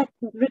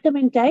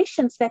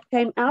recommendations that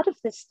came out of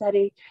this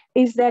study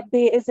is that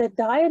there is a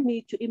dire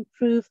need to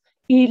improve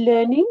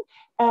e-learning,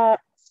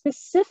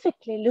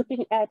 specifically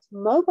looking at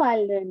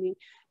mobile learning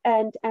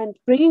and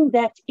bringing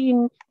that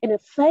in a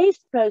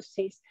phased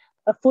process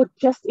for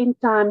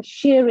just-in-time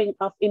sharing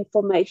of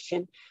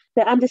information.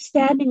 The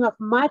understanding of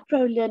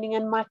micro-learning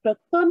and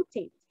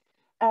micro-content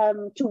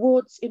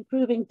towards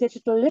improving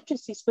digital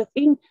literacies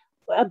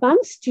among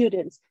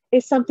students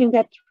is something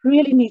that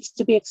really needs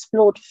to be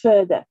explored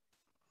further.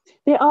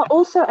 There are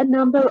also a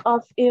number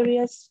of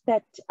areas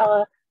that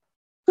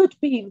could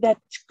be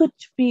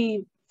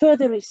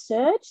further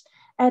researched,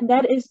 and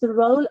that is the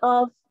role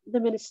of the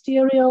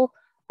ministerial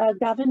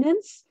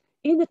governance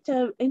in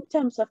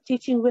terms of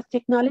teaching with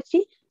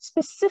technology,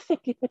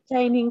 specifically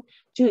pertaining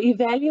to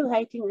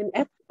evaluating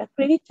and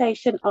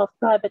accreditation of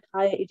private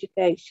higher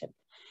education,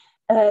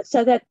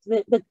 so that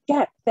the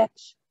gap that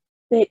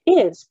there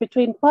is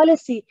between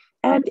policy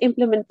and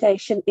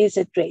implementation is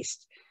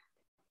addressed.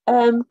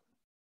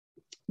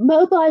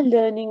 Mobile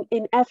learning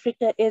in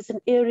Africa is an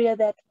area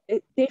that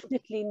it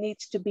definitely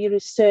needs to be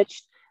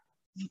researched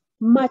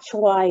much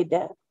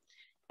wider.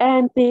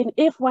 And then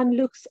if one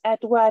looks at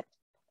what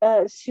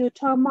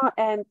Siutama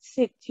and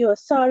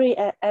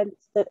Siphokazi and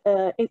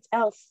et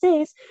al.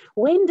 Says,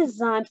 when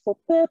designed for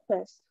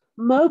purpose,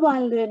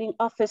 mobile learning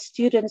offers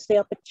students the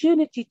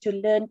opportunity to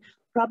learn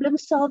problem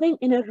solving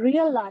in a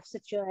real life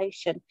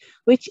situation,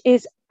 which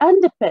is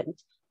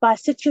underpinned by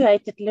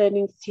situated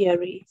learning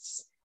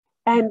theories.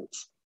 And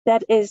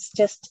that is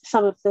just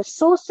some of the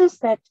sources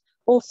that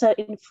also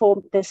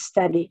informed this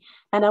study.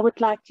 And I would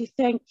like to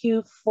thank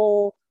you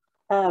for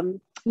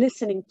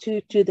listening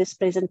to this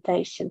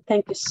presentation.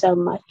 Thank you so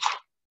much.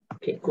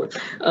 Okay, cool.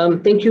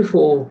 Thank you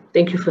for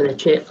that,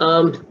 Chair.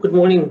 Good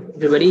morning,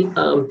 everybody.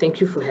 Thank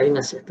you for having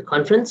us at the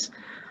conference.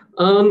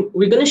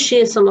 We're going to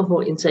share some of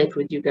our insight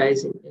with you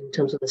guys in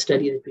terms of the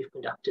study that we've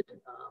conducted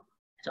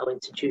at our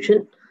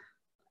institution.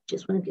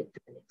 Just want to get to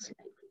the next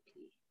slide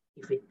quickly,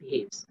 if it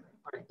behaves.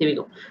 All right, there we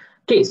go.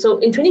 Okay, so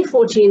in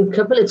 2014,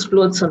 Keppel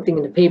explored something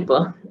in the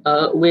paper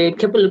where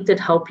Keppel looked at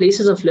how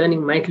places of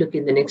learning might look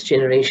in the next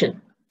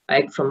generation,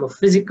 right, from a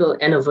physical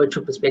and a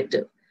virtual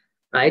perspective,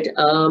 right,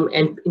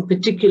 and in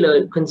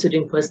particular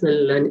considering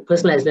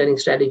personalized learning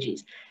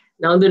strategies.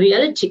 Now, the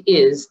reality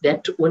is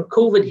that when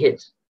COVID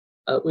hit,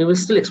 we were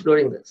still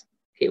exploring this,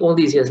 okay, all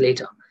these years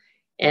later.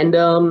 And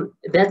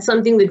that's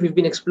something that we've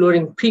been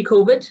exploring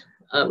pre-COVID.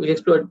 We've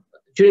explored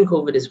during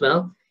COVID as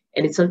well.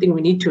 And it's something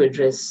we need to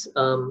address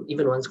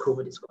even once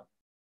COVID is gone.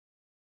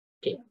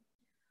 Okay.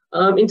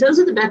 In terms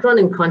of the background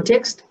and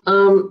context,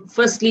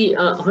 firstly,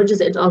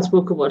 Hodges et al.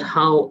 Spoke about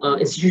how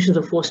institutions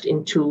were forced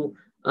into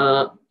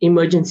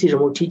emergency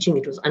remote teaching.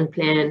 It was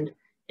unplanned,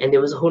 and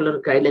there was a whole lot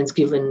of guidelines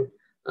given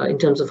in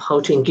terms of how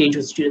to engage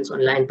with students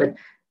online. But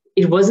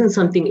it wasn't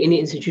something any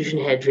institution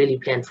had really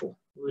planned for.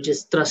 We were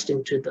just thrust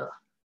into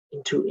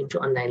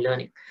online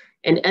learning.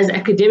 And as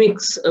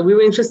academics, we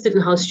were interested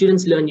in how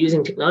students learn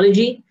using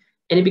technology,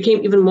 and it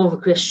became even more of a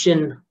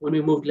question when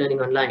we moved learning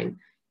online.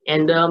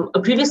 And a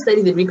previous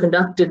study that we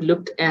conducted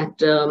looked at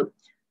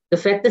the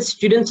fact that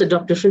students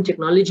adopt different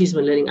technologies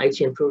when learning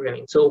IT and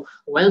programming. So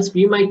whilst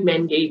we might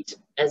mandate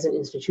as an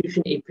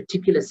institution a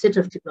particular set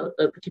of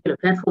a particular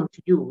platform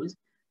to use,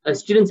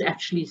 students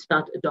actually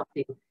start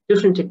adopting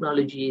different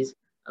technologies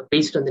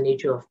based on the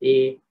nature of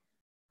their,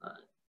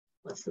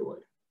 what's the word?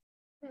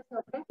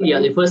 Yeah,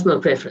 their personal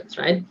preference,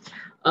 right?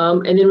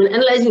 And then when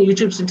analyzing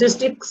YouTube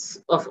statistics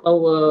of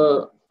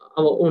our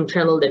own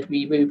channel where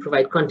we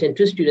provide content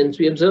to students,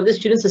 we observe that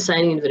students are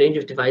signing into the range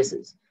of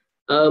devices.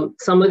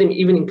 Some of them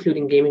even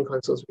including gaming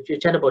consoles, which we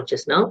chatted about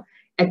just now,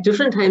 at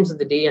different times of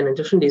the day and on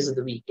different days of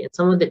the week. And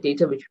some of the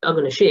data which we are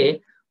going to share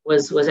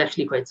was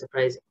actually quite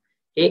surprising.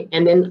 Okay,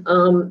 and then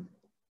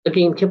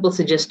again, Keppel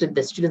suggested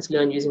that students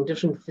learn using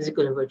different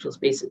physical and virtual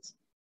spaces,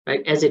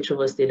 right, as they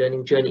traverse their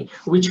learning journey,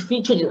 which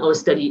featured in our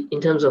study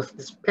in terms of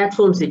the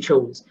platforms they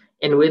chose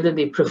and whether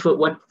they prefer,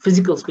 what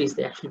physical space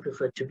they actually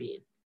prefer to be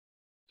in.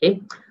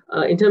 Okay,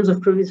 in terms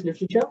of previous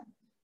literature,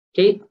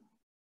 okay.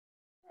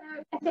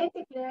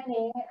 Authentic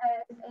learning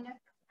is a look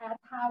at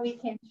how we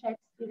can shape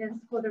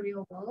students for the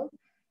real world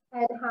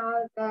and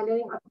how the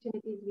learning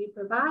opportunities we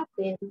provide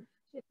them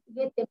should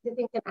get them to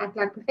think and act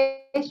like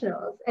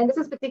professionals. And this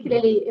is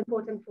particularly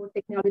important for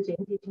technology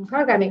and teaching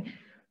programming,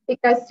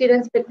 because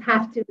students would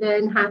have to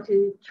learn how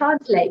to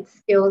translate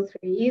skills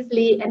very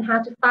easily and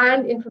how to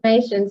find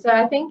information. So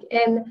I think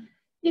in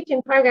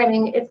teaching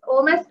programming, it's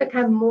almost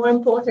become more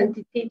important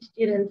to teach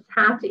students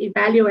how to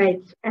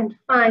evaluate and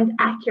find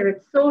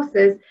accurate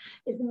sources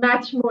is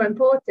much more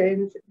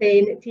important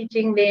than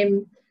teaching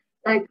them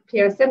like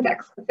pure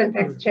syntax.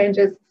 Syntax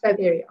changes so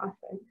very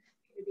often.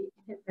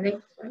 The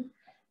next one.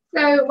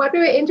 So what we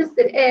were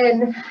interested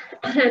in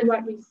and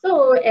what we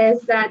saw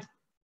is that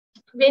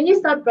when you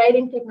start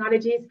braiding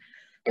technologies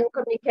and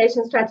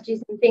communication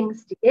strategies and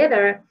things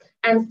together,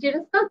 and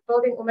students start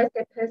building almost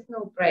a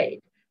personal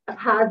braid of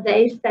how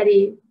they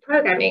study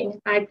programming,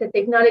 like the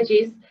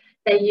technologies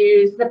they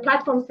use, the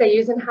platforms they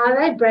use, and how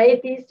they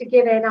braid these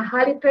together in a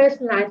highly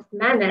personalized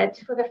manner.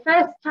 For the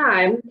first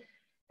time,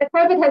 the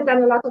COVID has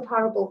done a lot of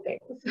horrible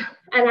things,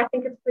 and I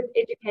think it's put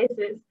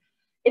educators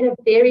in a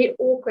very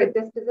awkward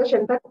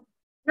disposition. But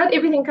not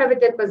everything COVID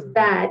did was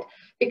bad,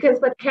 because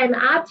what came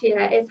out here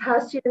is how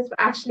students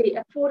were actually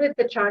afforded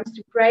the chance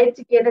to braid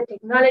together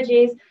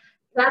technologies,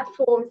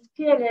 platforms,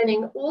 peer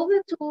learning, all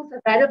the tools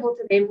available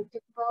to them to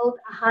build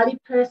a highly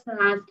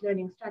personalized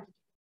learning strategy.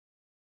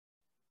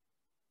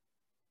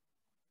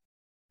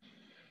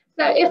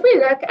 So if we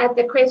look at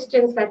the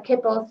questions that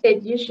Keppel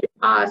said you should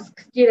ask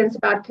students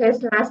about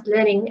personalized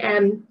learning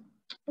and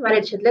what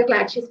it should look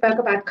like, she spoke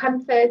about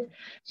comfort,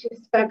 she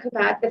spoke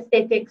about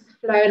aesthetics,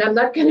 flow, and I'm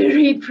not going to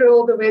read through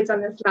all the words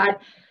on the slide.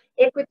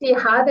 Equity,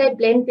 how they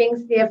blend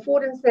things, the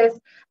affordances,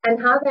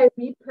 and how they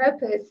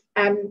repurpose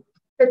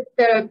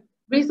the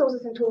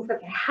resources and tools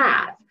that they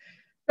have.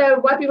 So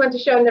what we want to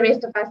show in the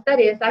rest of our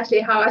study is actually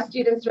how our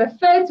students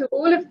refer to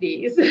all of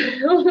these.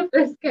 All of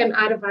this came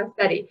out of our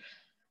study.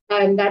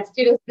 And that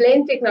students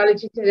blend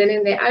technology to learn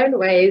in their own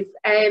ways,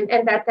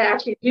 and that they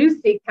actually do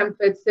seek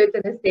comfort,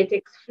 certain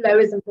aesthetics, flow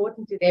is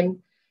important to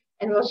them.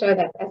 And we'll show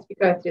that as we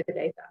go through the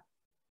data.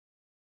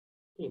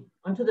 Okay,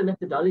 onto the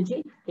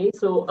methodology. Okay,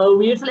 so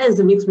we utilized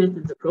the mixed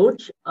methods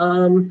approach.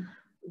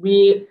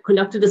 We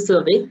conducted a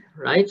survey,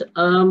 right?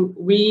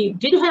 We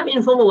did have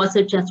informal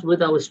WhatsApp chats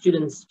with our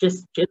students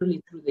just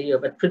generally through the year,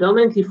 but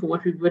predominantly for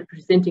what we were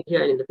presenting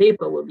here in the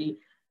paper will be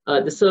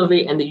the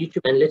survey and the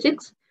YouTube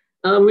analytics.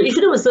 We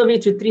issued a survey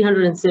to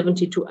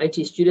 372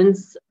 IT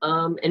students,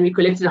 and we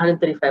collected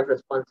 135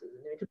 responses.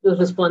 And we took those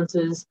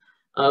responses,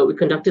 we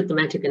conducted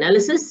thematic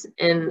analysis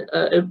and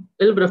a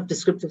little bit of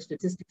descriptive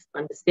statistics to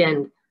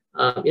understand,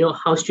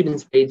 how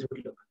students' grades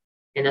would look.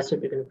 And that's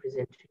what we're going to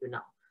present to you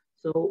now.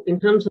 So in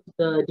terms of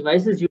the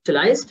devices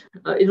utilized,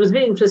 it was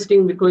very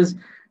interesting because,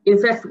 in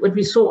fact, what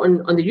we saw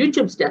on the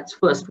YouTube stats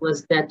first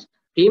was that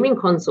gaming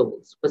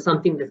consoles was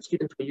something that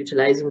students were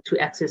utilizing to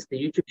access the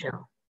YouTube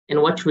channel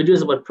and watch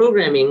videos about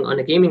programming on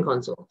a gaming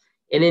console.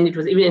 And then it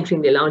was even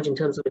entering the lounge in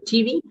terms of a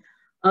TV.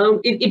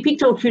 It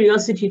piqued our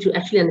curiosity to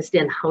actually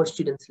understand how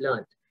students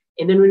learned.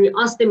 And then when we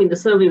asked them in the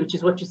survey, which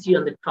is what you see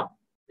on the top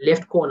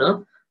left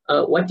corner,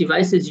 what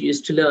devices you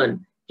used to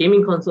learn,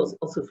 gaming consoles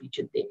also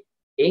featured there.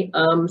 Okay?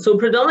 So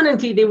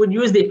predominantly they would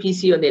use their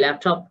PC or their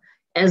laptop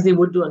as they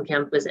would do on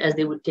campus, as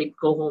they would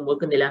go home,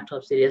 work on their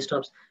laptops, their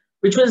desktops,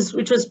 which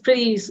was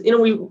pretty,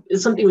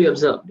 it's something we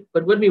observed.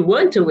 But what we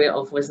weren't aware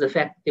of was the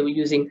fact that they were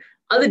using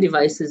other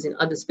devices in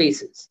other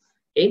spaces.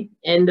 Okay,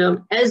 and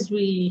as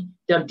we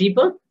dug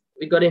deeper,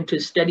 we got into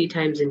study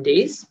times and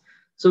days.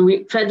 So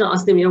we tried to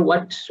ask them,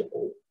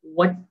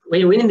 when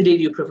in the day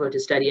do you prefer to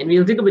study? And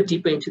we'll dig a bit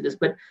deeper into this.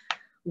 But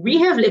we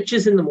have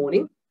lectures in the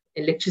morning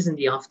and lectures in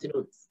the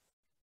afternoons.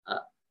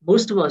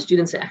 Most of our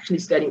students are actually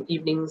studying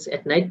evenings,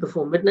 at night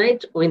before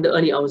midnight, or in the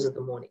early hours of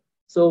the morning.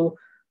 So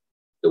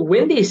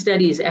when they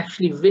study is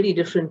actually very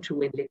different to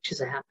when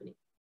lectures are happening.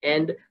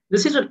 And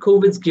this is what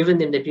COVID's given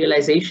them, the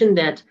realization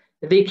that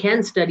they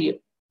can study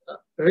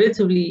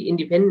relatively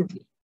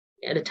independently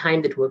at a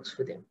time that works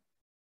for them.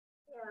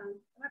 Yeah,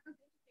 what was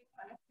interesting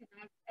for us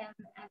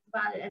tonight as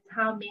well as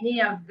how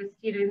many of the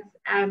students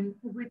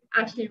would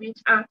actually reach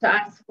out to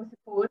us for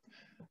support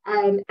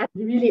at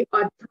really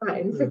odd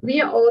times. So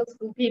we are old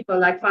school people,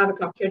 like 5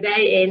 o'clock your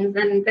day ends,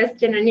 and this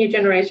new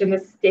generation,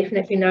 this is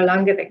definitely no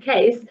longer the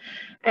case.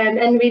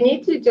 And we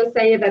need to just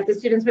say that the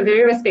students were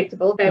very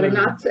respectable. They were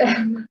not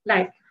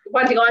like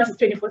wanting answers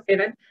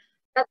 24/7.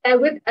 But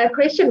a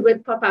question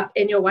would pop up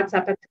in your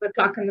WhatsApp at 2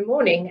 o'clock in the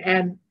morning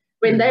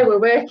when they were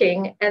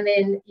working, and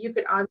then you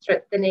could answer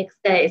it the next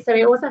day. So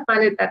we also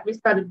found that we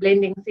started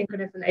blending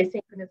synchronous and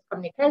asynchronous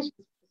communications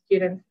with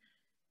students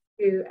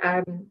to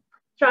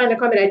try and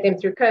accommodate them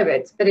through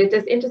COVID. But it's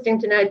just interesting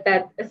to note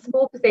that a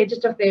small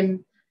percentage of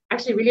them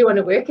actually really want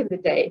to work in the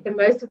day. The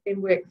most of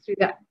them work through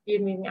that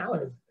evening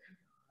hours.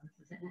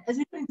 As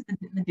we go into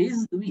the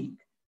days of the week,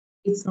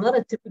 it's not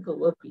a typical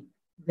work week.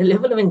 The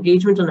level of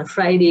engagement on a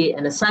Friday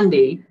and a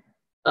Sunday,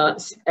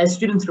 as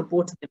students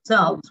reported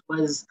themselves,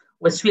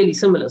 was fairly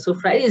similar. So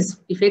Friday is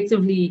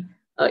effectively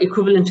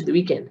equivalent to the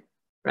weekend,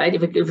 right?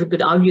 If we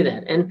could argue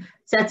that. And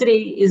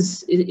Saturday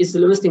is the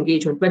lowest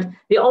engagement, but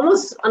they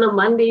almost on a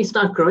Monday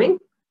start growing,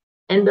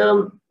 And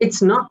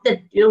it's not that,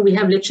 we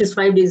have lectures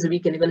 5 days a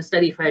week and they're going to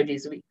study 5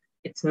 days a week.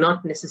 It's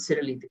not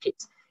necessarily the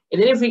case.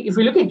 And then if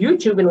we look at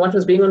YouTube and what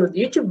was going on with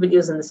YouTube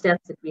videos and the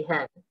stats that we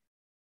had,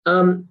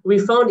 we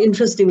found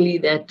interestingly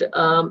that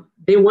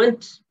they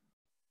weren't,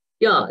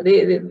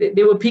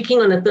 they were peaking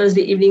on a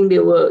Thursday evening. They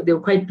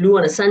were quite blue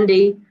on a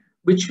Sunday,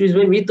 which is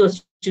when we thought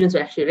students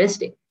were actually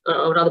resting,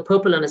 or rather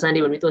purple on a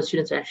Sunday when we thought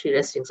students were actually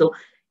resting. So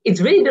it's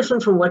very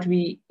different from what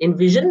we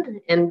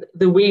envisioned and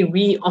the way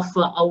we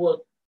offer our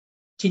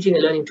teaching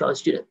and learning to our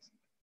students.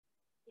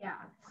 Yeah,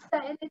 so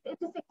it's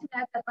interesting to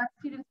note that what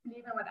students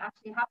believe and what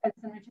actually happens,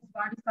 and which is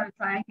why we started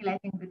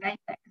triangulating the data,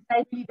 because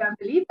they really don't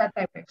believe that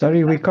they work.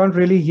 Sorry, we can't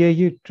really hear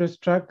you.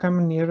 Just try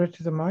coming nearer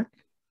to the mic.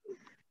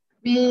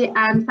 We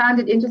found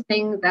it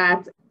interesting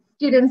that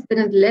students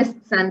didn't list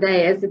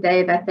Sunday as the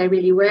day that they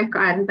really work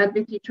on, but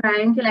if you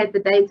triangulate the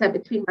data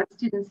between what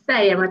students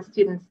say and what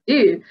students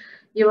do,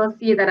 you will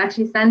see that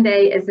actually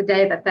Sunday is the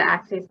day that they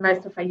access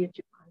most of our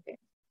YouTube content.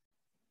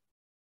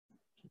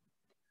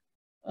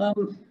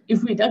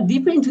 If we dug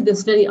deeper into the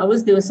study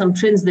hours, there were some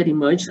trends that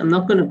emerged. I'm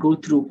not going to go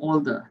through all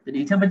the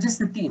data, but just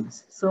the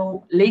themes.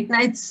 So late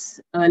nights,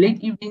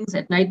 late evenings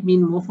at night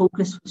mean more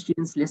focus for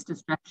students, less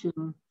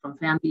distraction from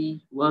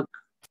family, work,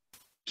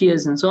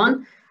 peers, and so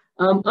on.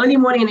 Early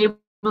morning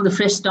enabled a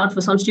fresh start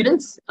for some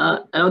students,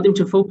 allowed them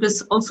to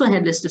focus, also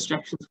had less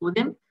distractions for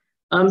them.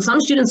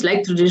 Some students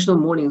liked traditional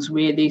mornings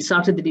where they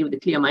started the day with a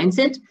clear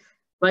mindset.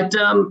 But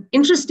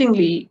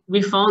interestingly,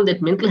 we found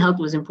that mental health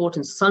was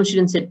important. So some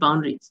students set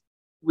boundaries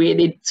where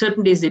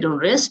certain days they don't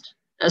rest.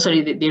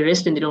 They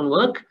rest and they don't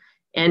work.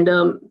 And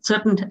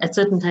at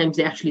certain times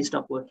they actually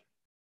stop working.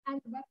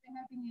 And what we're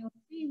hoping you'll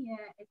see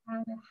here is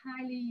how the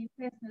highly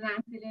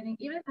personalized learning,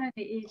 even though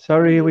there is...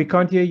 Sorry, we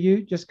can't hear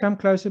you. Just come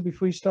closer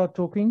before you start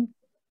talking.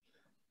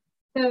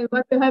 So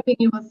what we're hoping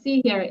you will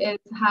see here is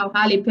how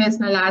highly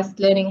personalized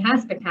learning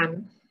has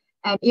become.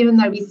 And even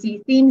though we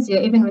see themes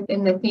here, even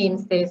within the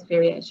themes, there's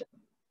variation.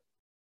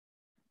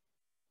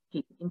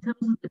 Okay. In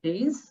terms of the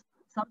days,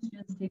 some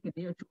students take a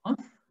day or two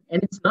off,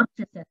 and it's not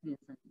just Saturday and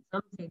Sunday.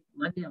 Some take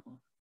Monday off,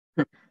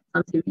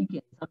 some say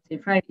weekends, some say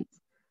Fridays.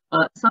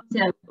 Some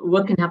say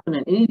work can happen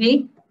on any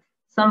day.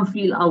 Some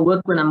feel I'll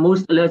work when I'm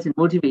most alert and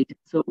motivated.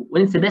 So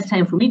when it's the best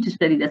time for me to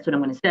study, that's what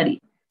I'm going to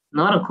study,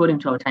 not according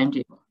to our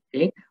timetable.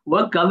 Okay,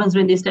 work governs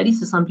when they study,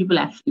 so some people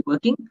are actually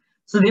working.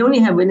 So they only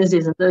have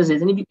Wednesdays and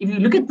Thursdays. And if you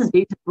look at this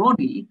data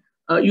broadly,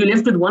 you're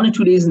left with 1 or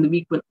 2 days in the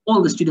week when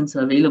all the students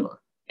are available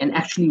and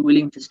actually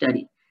willing to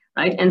study,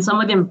 right? And some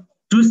of them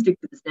do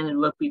stick to the standard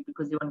work week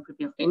because they want to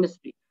prepare for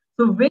industry.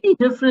 So very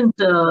different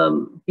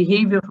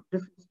behavior from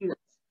different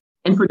students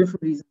and for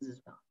different reasons as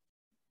well.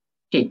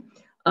 Okay,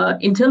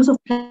 in terms of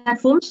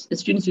platforms that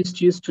students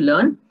use to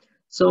learn.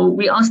 So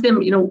we asked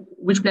them,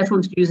 which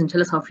platforms to use and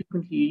tell us how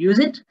frequently you use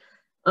it.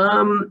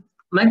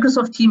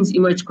 Microsoft Teams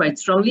emerged quite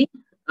strongly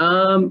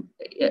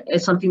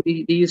as something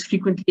they use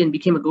frequently and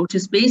became a go-to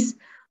space.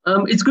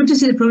 It's good to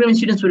see the programming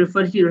students were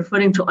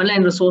referring to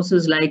online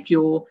resources like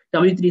your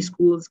W3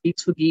 schools,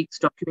 Geeks for Geeks,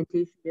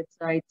 documentation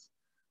websites.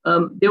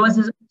 There was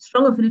a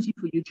strong affinity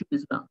for YouTube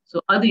as well.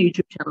 So other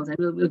YouTube channels,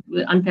 and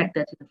we'll unpack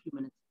that in a few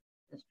minutes.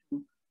 As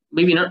to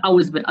maybe not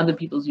ours, but other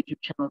people's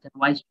YouTube channels and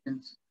why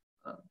students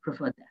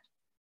preferred that.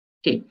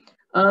 Okay.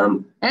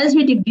 As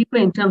we dig deeper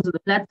in terms of the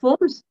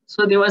platforms,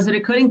 so there was a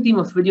recurring theme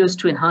of videos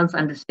to enhance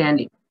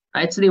understanding,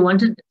 right? So they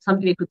wanted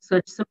something they could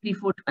search simply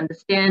for to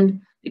understand.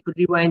 They could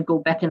rewind, go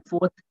back and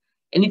forth.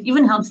 And it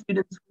even helped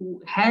students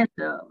who had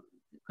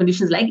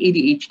conditions like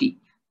ADHD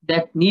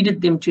that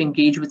needed them to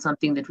engage with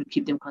something that would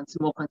keep them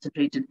more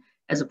concentrated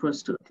as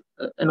opposed to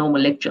a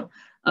normal lecture.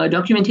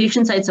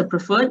 Documentation sites are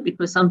preferred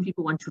because some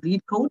people want to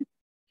read code.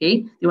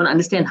 Okay, they want to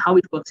understand how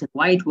it works and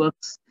why it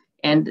works.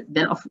 And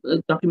then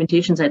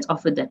documentation sites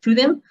offered that to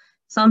them.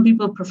 Some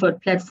people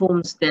preferred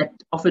platforms that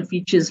offered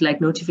features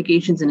like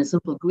notifications in a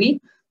simple GUI.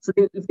 So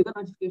if they got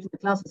notification the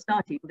class was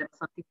starting, that's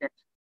something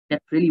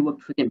that really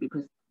worked for them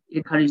because it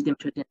encouraged them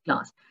to attend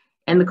class.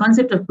 And the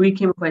concept of GUI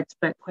came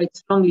quite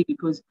strongly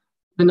because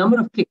the number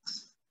of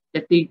clicks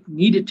that they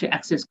needed to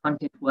access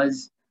content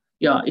was,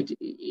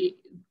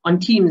 on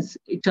Teams,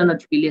 it turned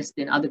out to be less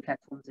than other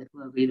platforms that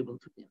were available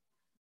to them.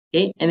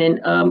 Okay, and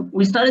then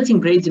we started seeing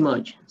grades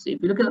emerge. So if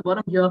you look at the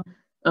bottom here,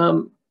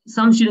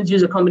 some students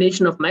use a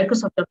combination of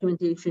Microsoft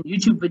documentation,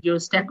 YouTube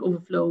videos, Stack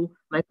Overflow,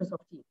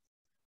 Microsoft Teams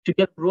to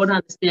get broader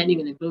understanding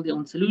and then build their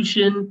own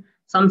solution.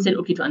 Some said,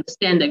 okay, to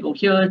understand, I go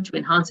here. To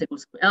enhance, I go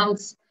somewhere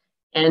else.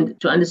 And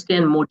to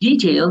understand more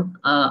detail,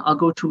 I'll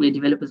go to where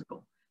developers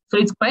go. So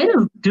it's quite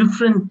a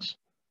different,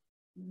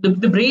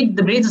 the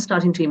braids are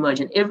starting to emerge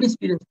and every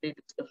student's braid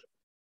is different.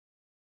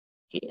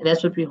 Okay, and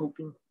that's what we're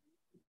hoping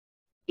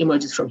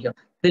emerges from here.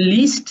 The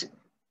least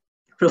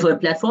preferred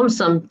platforms,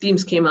 some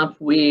themes came up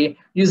where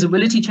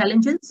usability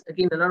challenges,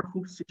 again, a lot of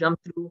hoops to jump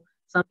through.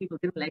 Some people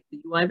didn't like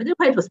the UI, but they're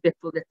quite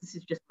respectful that this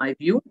is just my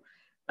view,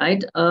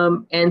 right?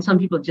 And some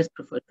people just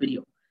preferred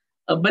video,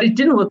 but it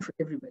didn't work for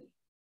everybody,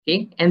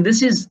 okay? And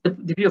this is the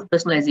degree of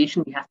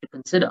personalization we have to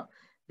consider,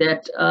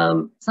 that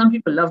some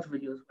people loved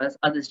videos, whereas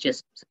others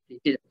just simply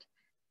didn't.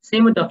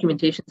 Same with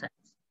documentation sites.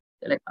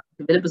 They're like,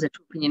 developers are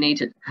too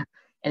opinionated,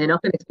 and they're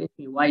not going to explain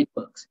to me why it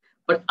works.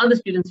 But other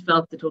students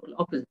felt the total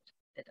opposite.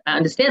 That I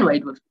understand why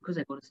it works because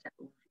I go to Stack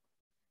Overview,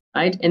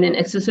 right? And then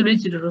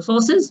accessibility to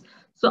resources.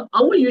 So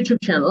our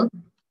YouTube channel,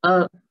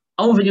 our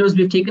videos,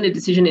 we've taken a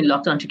decision in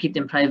lockdown to keep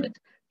them private,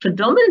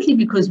 predominantly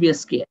because we are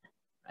scared,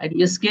 right?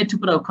 We are scared to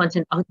put our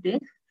content out there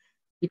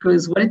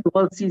because what if the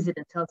world sees it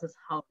and tells us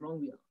how wrong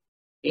we are,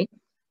 okay?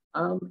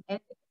 And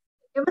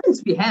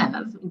evidence we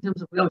have in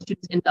terms of where our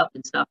students end up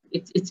and stuff,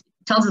 it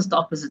tells us the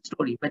opposite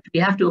story, but we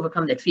have to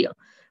overcome that fear.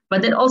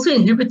 But that also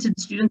inhibited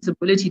students'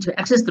 ability to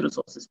access the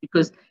resources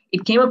because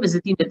it came up as a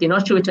theme that they're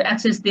not sure where to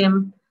access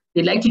them.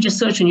 They'd like to just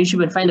search on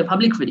YouTube and find a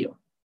public video.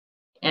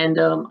 And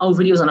our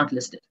videos are not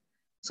listed.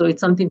 So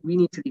it's something we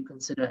need to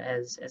reconsider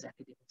as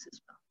academics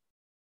as well.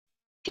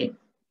 Okay.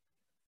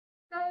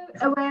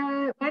 So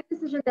one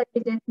decision that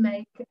we did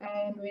make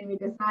when we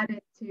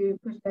decided to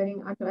push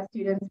learning onto our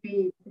students,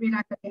 we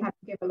realized that we have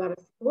to give a lot of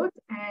support,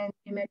 and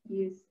we make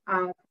use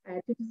of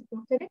tutor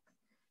support clinics.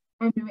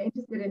 And we were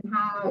interested in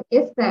how,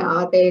 if they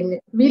are then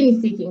really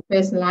seeking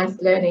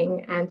personalized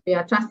learning and we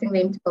are trusting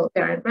them to build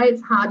their own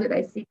grades, how do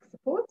they seek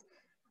support?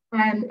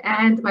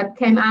 And what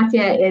came out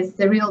here is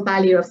the real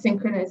value of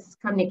synchronous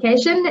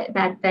communication,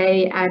 that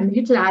they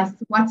utilized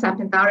WhatsApp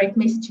and direct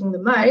messaging the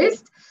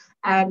most,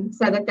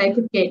 so that they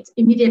could get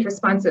immediate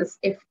responses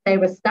if they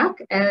were stuck.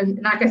 And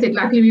like I said,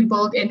 luckily we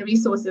built in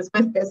resources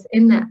with this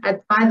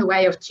by the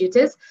way of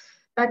tutors.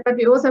 But what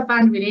we also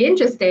found really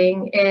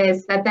interesting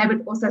is that they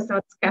would also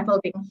start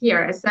scaffolding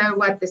here. So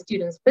what the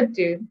students would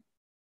do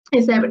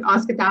is they would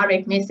ask a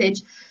direct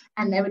message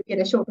and they would get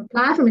a short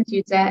reply from a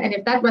tutor. And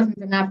if that wasn't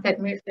enough, they'd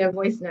move to a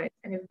voice note.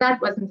 And if that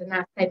wasn't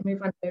enough, they'd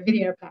move on to a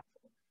video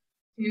platform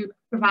to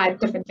provide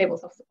different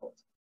levels of support.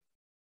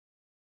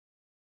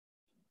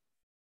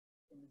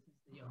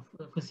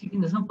 For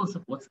seeking the simple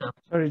support stuff.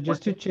 Sorry,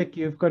 just to check,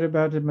 you've got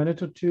about a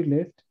minute or two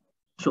left.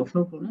 Sure,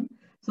 no problem.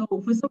 So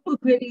for simple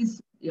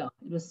queries, yeah,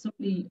 it was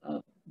simply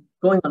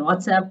going on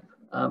WhatsApp,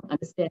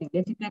 understanding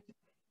etiquette,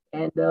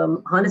 and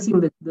harnessing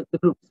the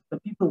groups,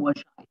 but people were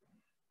shy.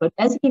 But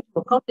as it came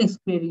to complex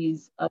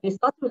queries, they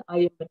started with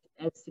IM, but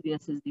as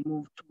Sarina says, they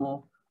moved to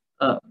more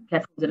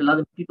platforms that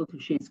allow people to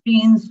share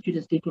screens,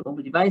 tutors taking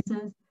over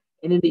devices,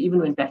 and then they even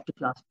went back to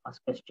class to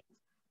ask questions.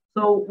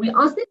 So we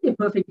asked them their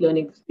perfect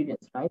learning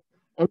experience, right?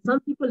 And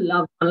some people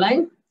loved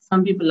online,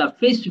 some people loved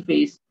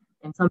face-to-face,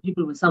 and some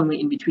people were somewhere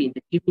in between.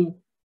 They give me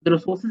the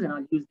resources and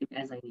I'll use them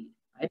as I need,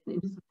 right? In the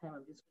interest of time,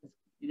 I'm just going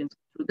to students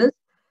through this.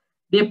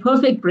 Their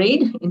perfect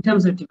grade in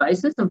terms of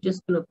devices, I'm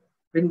just going to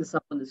bring this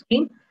up on the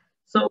screen.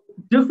 So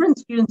different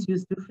students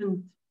use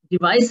different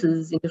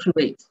devices in different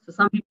ways. So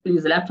some people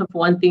use a laptop for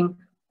one thing,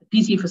 a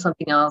PC for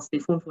something else,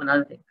 their phone for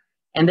another thing.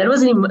 And that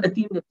was a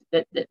theme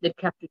that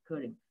kept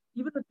recurring.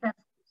 Even with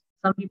platforms,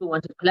 some people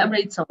wanted to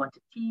collaborate, some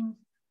wanted Teams,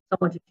 some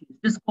wanted to use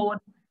Discord,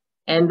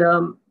 and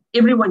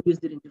everyone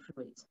used it in different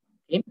ways.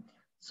 Okay?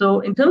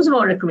 So in terms of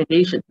our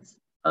recommendations,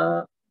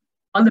 on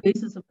the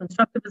basis of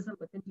constructivism,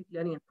 authentic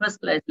learning, and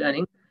personalized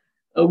learning,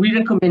 we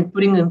recommend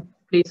putting in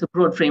place a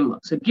broad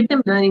framework. So give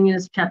them learning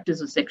as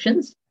chapters or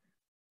sections,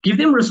 give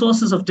them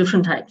resources of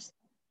different types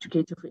to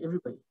cater for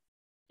everybody.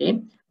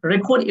 Okay?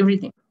 Record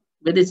everything,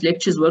 whether it's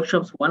lectures,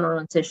 workshops,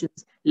 one-on-one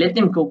sessions, let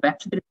them go back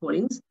to the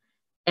recordings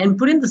and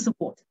put in the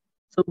support.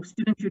 So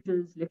student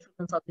tutors, lecture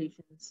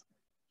consultations,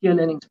 peer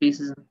learning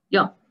spaces,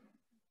 yeah.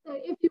 So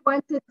if you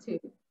wanted to,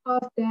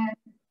 after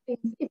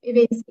things,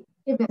 if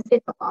events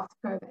set up after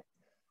COVID,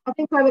 I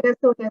think COVID has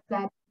taught us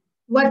that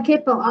what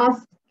people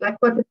asked, like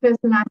what the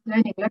personalized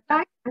learning looked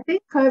like, I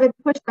think COVID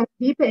pushed us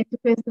deeper into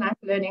personalized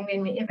learning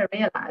than we ever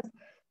realized.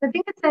 I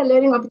think it's a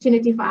learning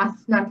opportunity for us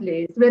to not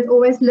lose. Will it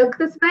always look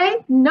this way?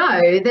 No,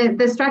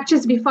 the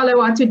structures we follow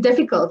are too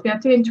difficult. We are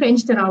too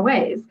entrenched in our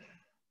ways.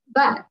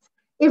 But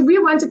if we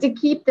wanted to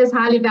keep this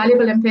highly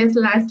valuable and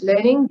personalized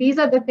learning, these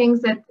are the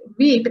things that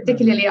we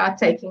particularly are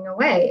taking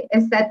away,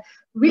 is that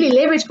really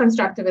leverage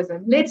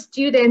constructivism. Let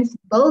students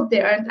build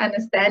their own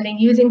understanding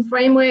using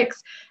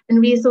frameworks and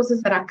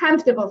resources that are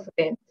comfortable for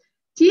them.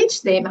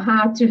 Teach them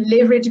how to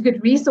leverage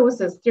good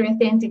resources through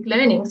authentic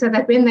learning so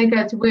that when they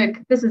go to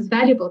work, this is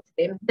valuable to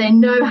them. They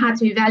know how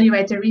to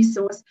evaluate a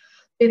resource,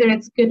 whether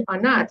it's good or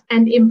not,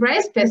 and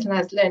embrace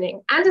personalized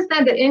learning.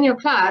 Understand that in your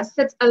class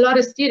sits a lot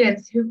of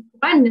students who,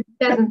 one,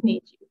 doesn't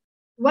need you.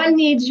 One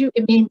needs you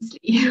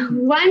immensely.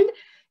 One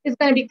is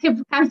going to be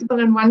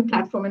comfortable on one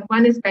platform and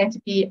one is going to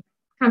be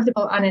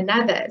comfortable on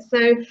another. So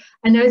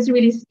I know it's a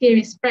really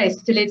scary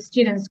space to let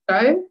students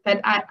go,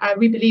 but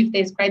we believe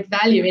there's great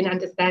value in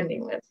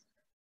understanding this.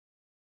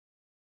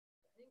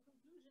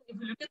 If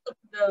you look at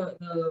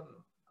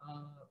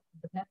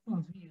the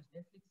platforms we use,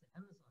 Netflix and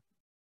Amazon,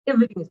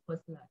 everything is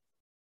personalized,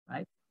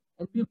 right?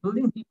 And we're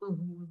building people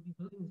who will be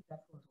building these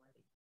platforms one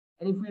day.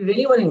 And if we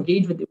really want to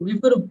engage with them,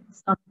 we've got to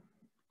start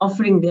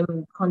offering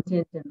them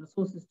content and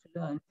resources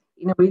to learn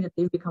in a way that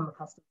they've become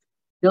accustomed to.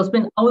 They'll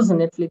spend hours on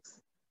Netflix,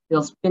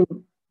 they'll spend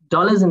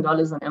dollars and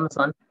dollars on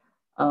Amazon.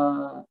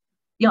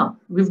 Yeah,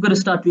 we've got to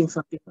start doing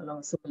something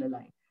along a similar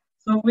line.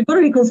 So we've got to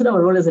reconsider our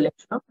role as a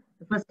lecturer.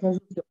 The first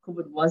casualty of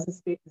COVID was the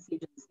stage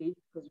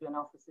because we are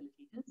now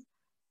facilitators.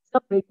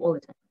 not break all the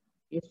time.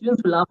 Your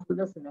students will laugh with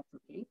us, and that's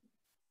okay.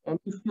 And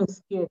if you're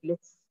scared,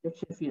 let's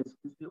share fears,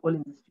 because we're all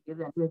in this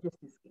together and we're just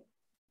as scared.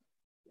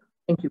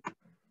 Thank you.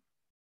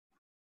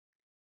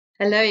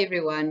 Hello,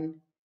 everyone.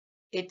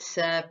 It's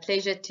a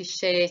pleasure to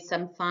share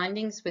some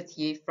findings with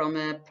you from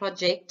a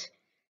project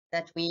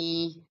that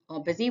we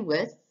are busy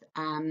with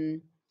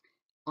on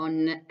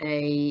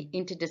a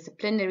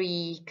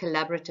interdisciplinary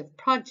collaborative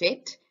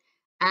project.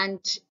 And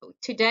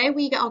today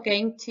we are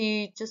going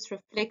to just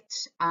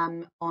reflect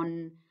on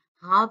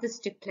how this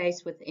took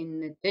place within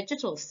the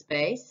digital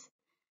space.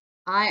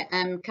 I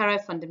am Caro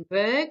van den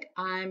Berg.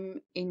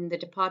 I'm in the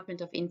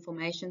Department of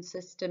Information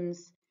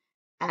Systems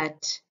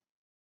at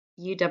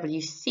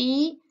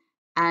UWC,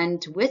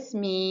 and with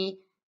me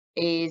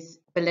is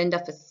Belinda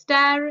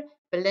Verster.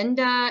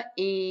 Belinda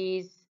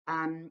is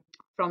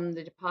from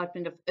the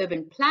Department of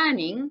Urban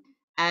Planning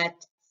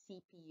at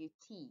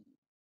CPUT.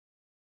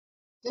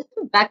 Just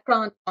some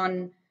background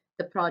on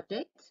the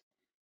project.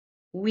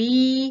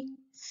 We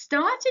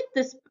started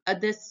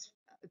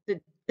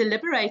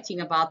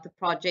deliberating about the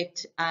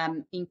project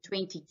in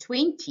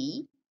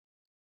 2020,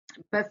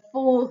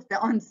 before the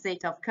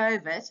onset of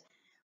COVID,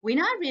 when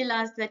I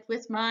realized that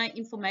with my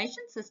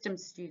information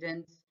systems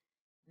students,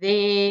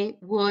 there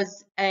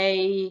was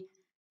a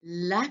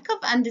lack of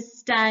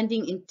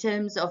understanding in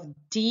terms of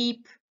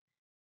deep,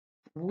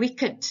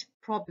 wicked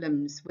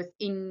problems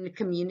within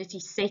community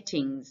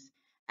settings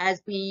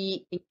as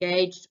we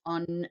engaged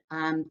on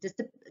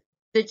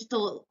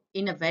digital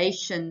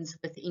innovations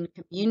within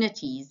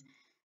communities.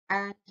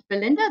 And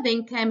Belinda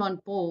then came on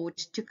board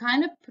to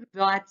kind of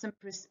provide some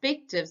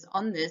perspectives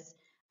on this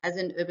as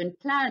an urban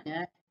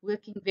planner,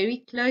 working very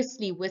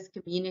closely with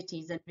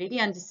communities and really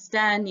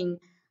understanding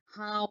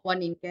how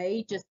one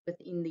engages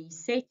within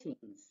these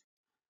settings.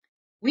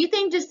 We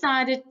then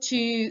decided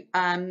to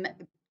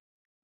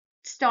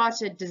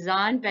start a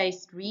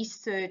design-based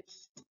research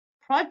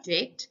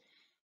project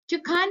to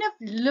kind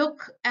of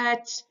look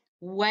at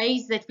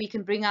ways that we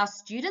can bring our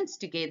students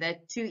together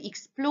to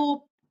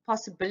explore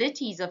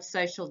possibilities of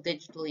social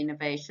digital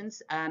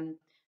innovations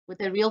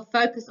with a real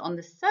focus on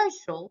the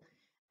social,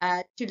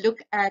 to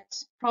look at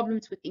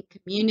problems within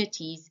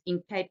communities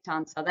in Cape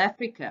Town, South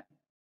Africa.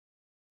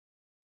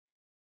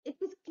 It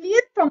was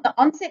clear from the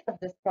onset of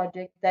this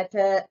project that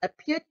a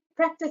pure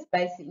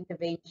practice-based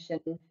intervention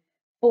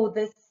for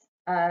this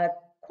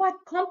quite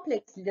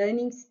complex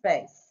learning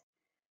space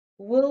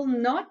will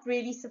not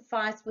really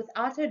suffice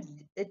without a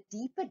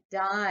deeper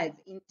dive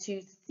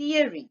into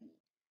theory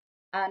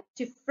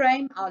to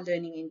frame our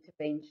learning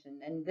intervention.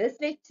 And this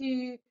led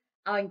to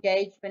our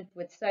engagement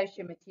with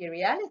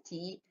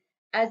sociomateriality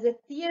as a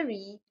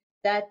theory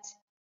that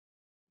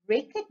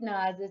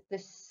recognizes the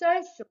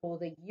social or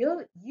the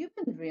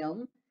human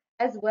realm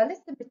as well as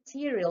the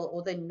material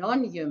or the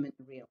non-human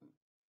realm.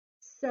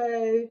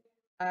 So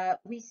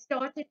we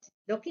started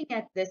looking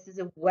at this as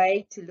a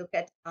way to look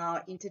at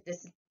our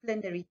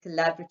interdisciplinary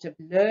collaborative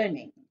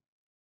learning.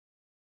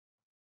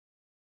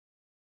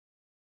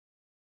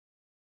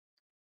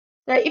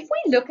 So if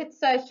we look at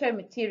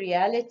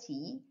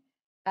socio-materiality,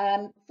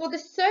 for the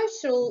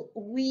social,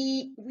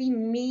 we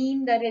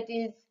mean that it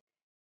is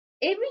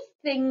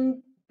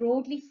everything,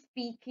 broadly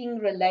speaking,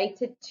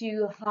 related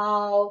to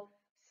how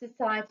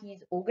society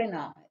is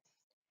organized.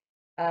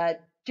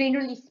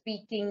 Generally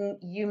speaking,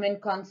 human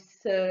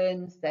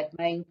concerns that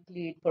may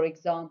include, for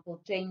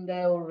example,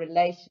 gender or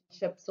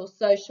relationships or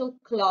social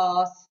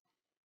class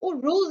or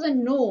rules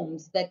and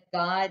norms that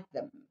guide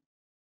them.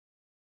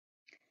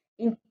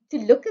 To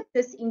look at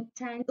this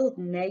entangled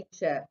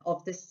nature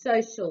of the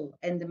social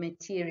and the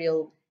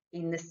material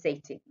in the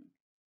setting.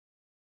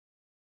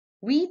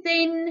 We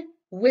then,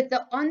 with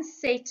the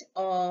onset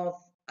of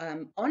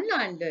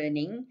online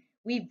learning,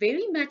 we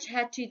very much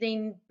had to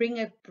then bring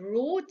a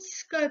broad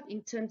scope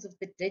in terms of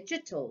the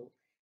digital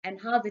and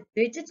how the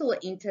digital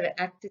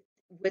interacted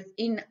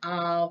within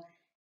our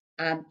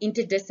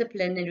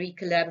interdisciplinary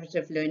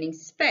collaborative learning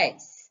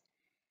space,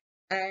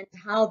 and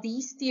how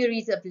these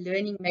theories of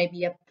learning may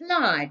be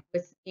applied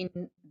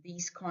within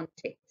these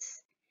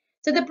contexts.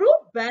 So the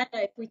broad banner,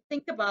 if we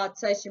think about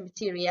social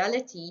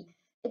materiality,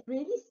 it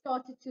really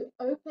started to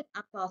open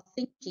up our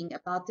thinking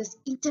about this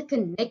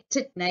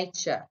interconnected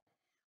nature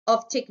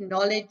of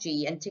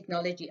technology and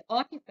technology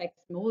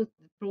artifacts, more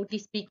broadly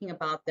speaking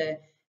about the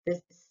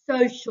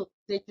social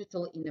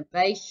digital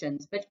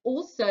innovations, but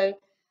also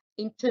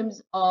in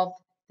terms of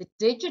the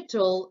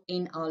digital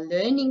in our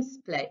learning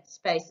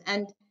space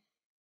and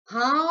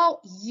how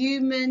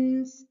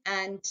human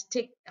and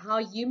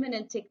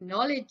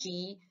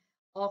technology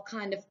are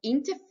kind of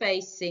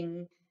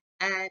interfacing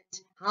and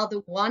how the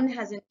one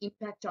has an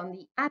impact on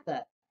the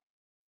other.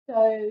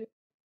 So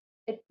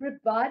it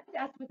provided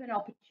us with an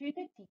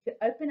opportunity to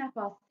open up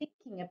our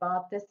thinking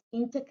about this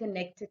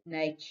interconnected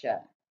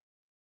nature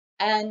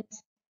and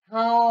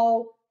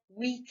how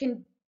we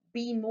can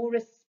be more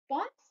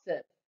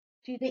responsive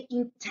to the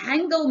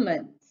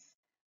entanglements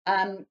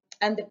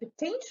and the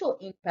potential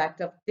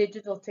impact of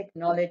digital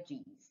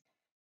technologies.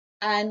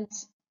 And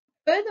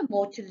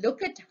furthermore, to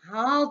look at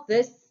how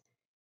this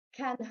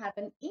can have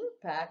an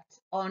impact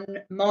on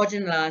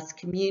marginalized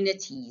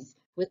communities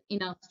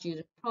within our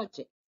student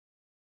project.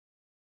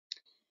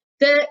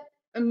 The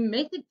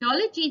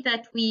methodology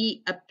that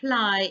we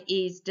apply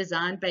is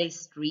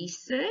design-based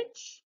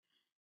research,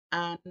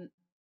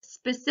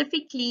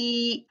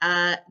 specifically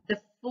the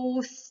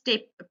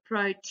 4-step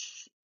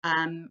approach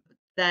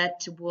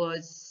that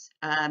was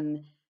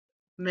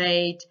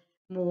made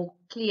more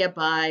clear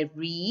by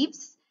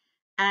Reeves.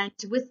 And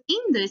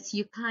within this,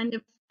 you kind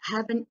of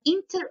have an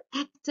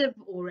interactive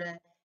or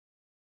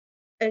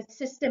a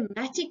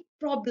systematic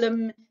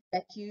problem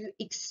that you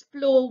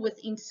explore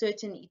within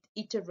certain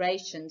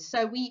iterations.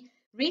 So we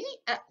really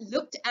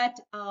looked at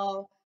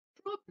our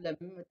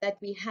problem that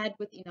we had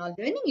within our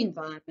learning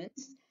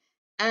environments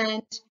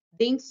and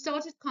then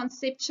started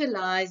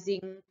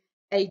conceptualizing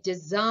a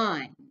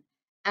design.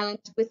 And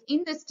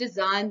within this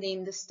design,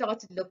 then they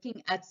started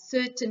looking at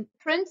certain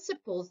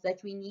principles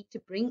that we need to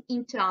bring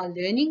into our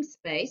learning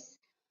space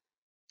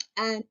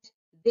and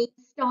then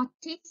start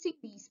testing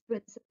these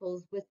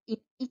principles within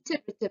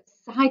iterative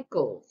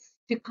cycles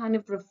to kind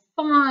of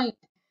refine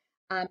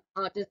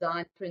our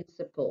design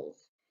principles.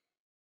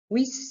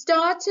 We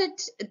started,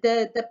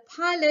 the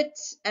pilot,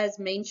 as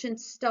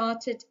mentioned,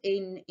 started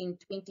in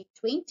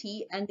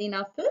 2020, and then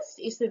our first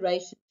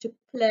iteration took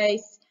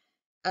place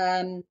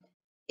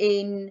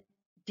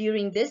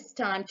during this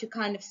time to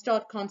kind of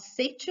start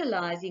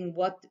conceptualizing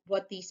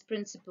what these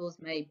principles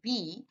may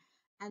be.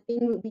 And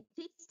then we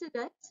tested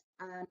it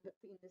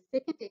in the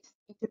second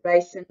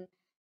iteration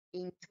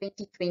in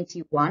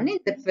 2021, in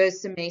the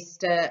first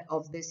semester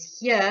of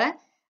this year.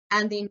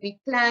 And then we're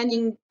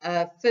planning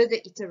a further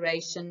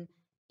iteration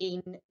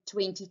in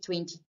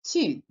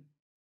 2022.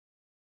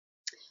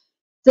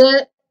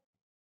 The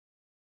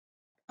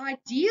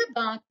idea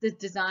about the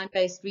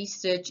design-based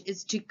research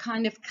is to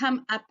kind of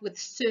come up with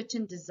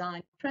certain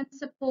design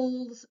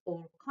principles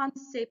or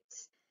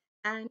concepts,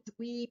 and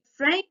we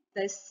frame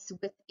this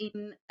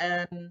within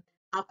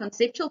our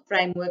conceptual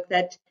framework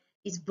that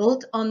is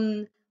built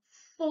on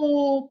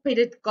 4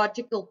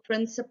 pedagogical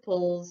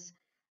principles,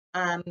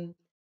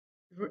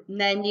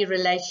 namely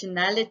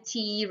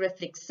relationality,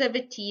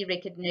 reflexivity,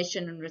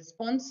 recognition, and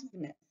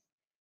responsiveness.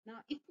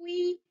 Now, if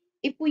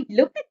we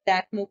look at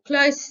that more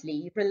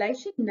closely,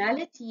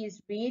 relationality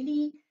is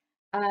really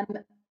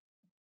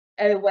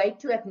a way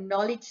to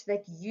acknowledge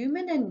that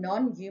human and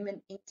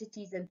non-human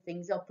entities and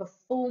things are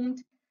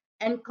performed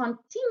and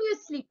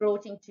continuously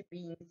brought into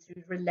being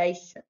through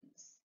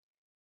relations.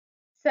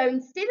 So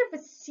instead of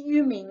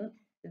assuming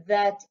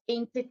that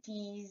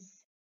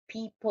entities,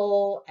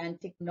 people,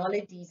 and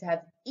technologies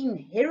have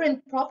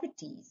inherent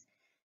properties,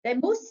 they're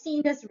more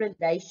seen as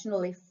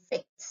relational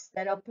effects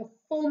that are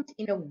performed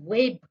in a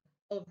web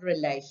of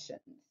relations.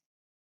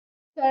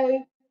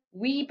 So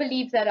we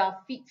believe that our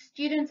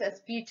students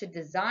as future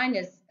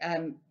designers,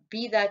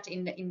 be that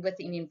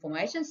within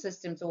information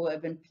systems or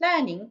urban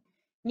planning,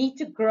 need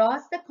to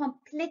grasp the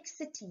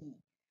complexity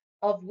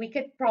of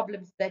wicked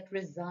problems that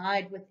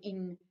reside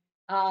within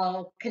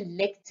our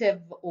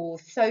collective or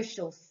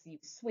social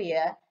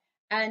sphere,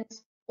 and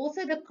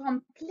also the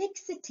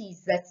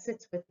complexities that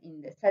sit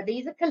within this. So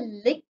there's a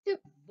collective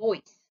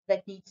voice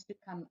that needs to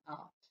come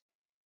out,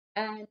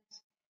 and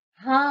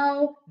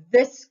how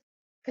this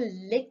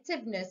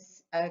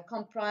collectiveness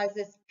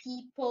comprises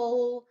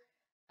people,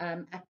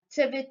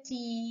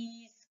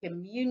 activities,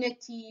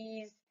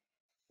 communities,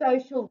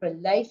 social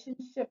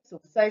relationships or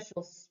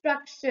social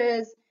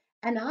structures,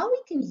 and how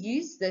we can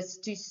use this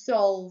to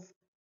solve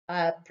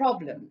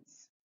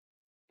problems.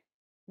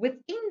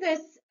 Within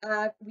this,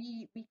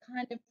 we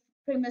kind of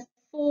premise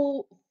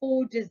four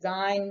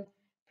design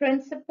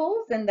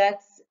principles, and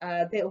that's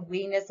the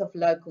awareness of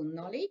local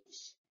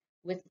knowledge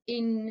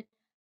within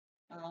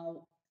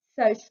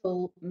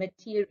social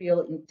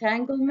material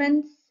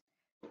entanglements,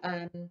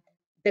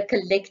 the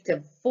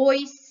collective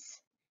voice,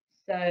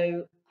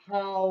 so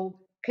how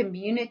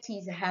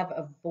communities have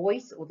a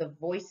voice or the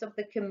voice of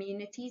the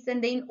communities,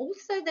 and then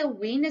also the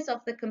awareness of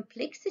the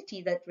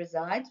complexity that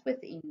resides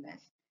within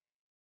this.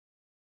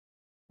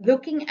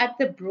 Looking at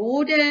the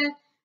broader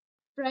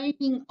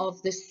framing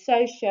of the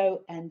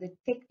socio and the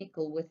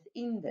technical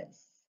within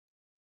this.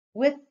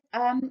 With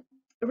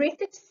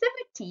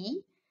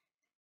reflexivity,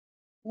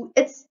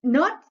 it's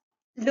not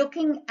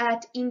looking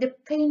at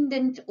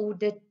independent or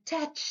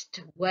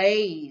detached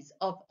ways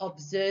of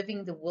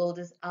observing the world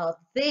as out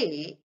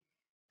there,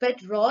 but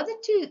rather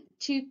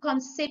to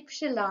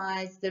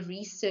conceptualize the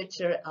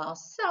researcher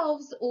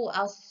ourselves or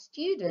our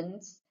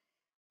students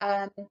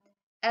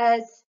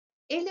as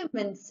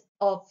elements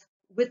of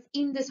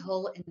within this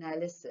whole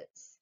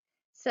analysis.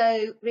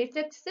 So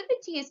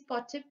reflexivity is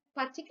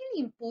particularly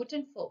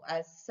important for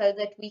us so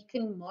that we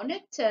can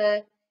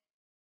monitor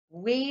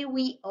where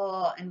we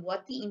are and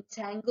what the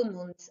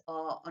entanglements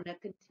are on a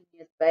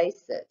continuous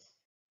basis.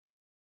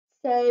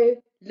 So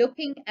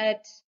looking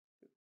at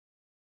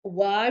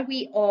why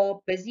we are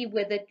busy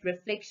with it,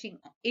 reflection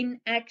in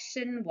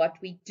action, what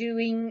we're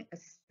doing, a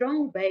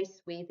strong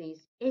base where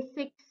there's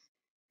ethics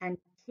and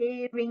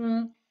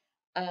caring,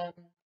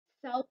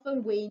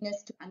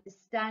 self-awareness to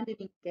understand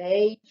and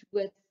engage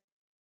with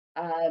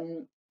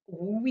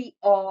who we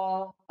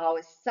are, our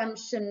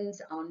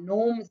assumptions, our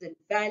norms and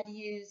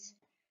values.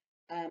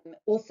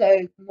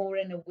 Also more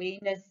an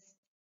awareness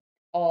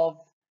of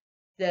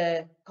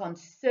the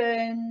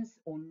concerns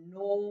or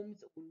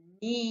norms or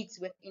needs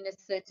within a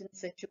certain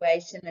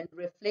situation and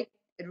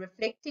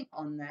reflecting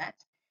on that.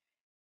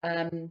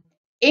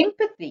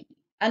 Empathy,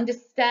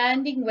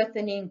 understanding with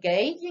and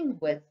engaging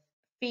with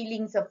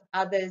feelings of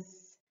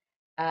others,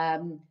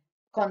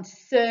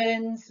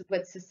 concerns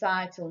with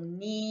societal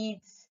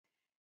needs,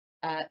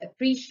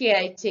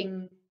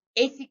 appreciating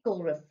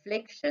ethical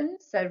reflection,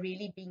 so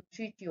really being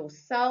true to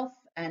yourself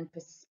and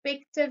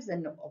perspectives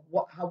and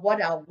what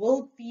our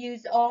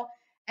worldviews are,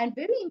 and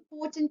very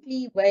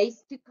importantly,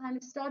 ways to kind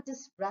of start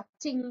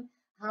disrupting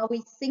how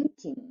we're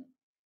thinking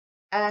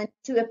and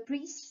to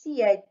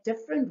appreciate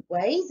different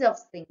ways of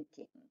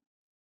thinking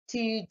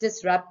to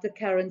disrupt the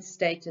current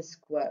status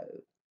quo.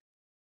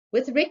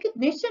 With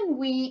recognition,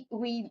 we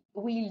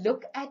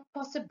look at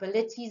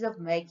possibilities of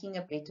making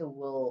a better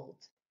world,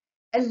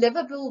 a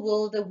livable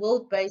world, a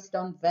world based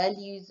on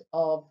values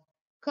of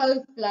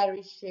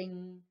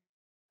co-flourishing,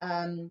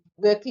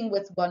 working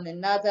with one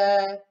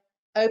another,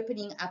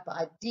 opening up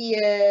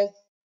ideas,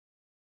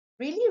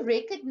 really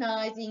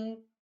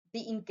recognizing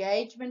the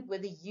engagement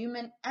with the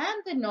human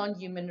and the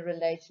non-human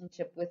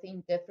relationship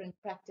within different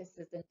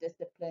practices and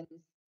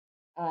disciplines.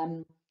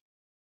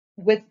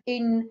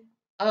 Within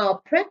our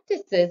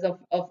practices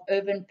of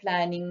urban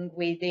planning,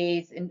 where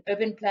there's in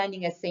urban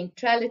planning a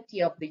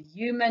centrality of the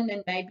human,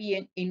 and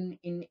maybe in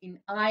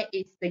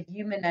IS the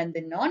human and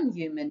the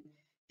non-human,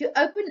 to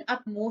open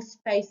up more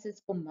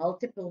spaces for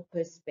multiple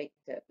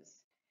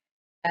perspectives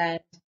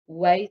and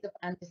ways of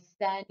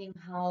understanding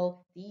how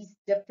these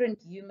different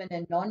human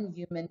and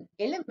non-human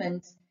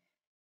elements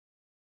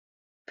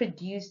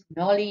produce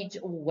knowledge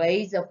or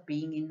ways of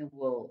being in the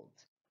world.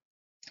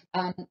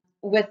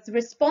 With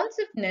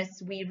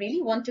responsiveness, we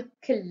really want to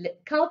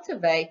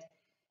cultivate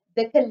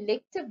the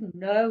collective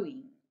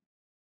knowing,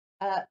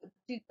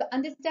 to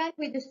understand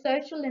where the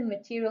social and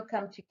material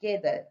come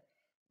together.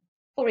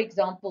 For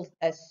example,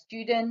 as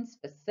students,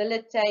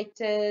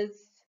 facilitators,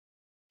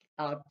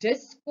 our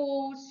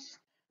discourse,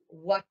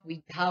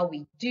 how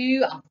we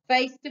do our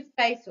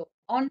face-to-face or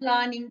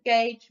online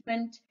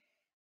engagement,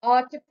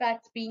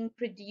 artifacts being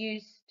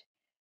produced,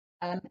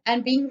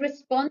 and being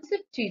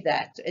responsive to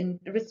that and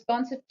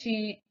responsive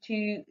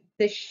to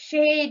the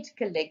shared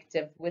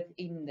collective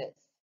within this.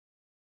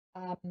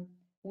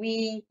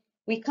 We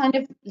kind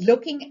of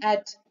looking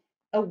at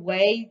a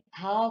way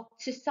how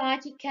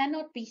society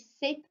cannot be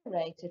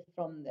separated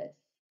from this,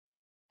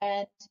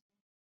 and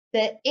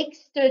the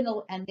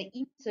external and the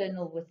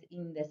internal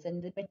within this,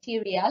 and the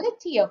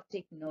materiality of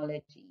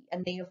technology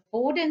and the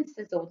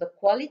affordances or the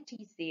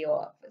qualities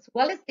thereof, as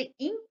well as the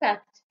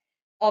impact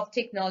of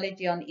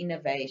technology on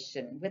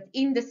innovation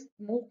within this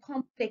more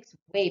complex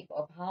web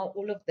of how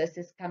all of this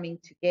is coming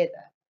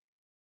together.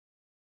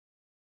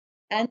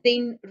 And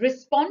then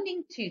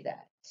responding to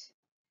that.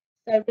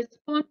 So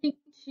responding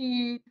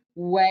to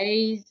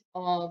ways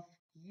of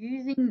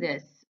using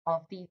this,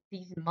 of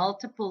these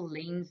multiple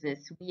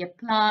lenses. We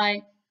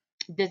apply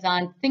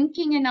design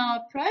thinking in our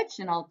approach,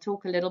 and I'll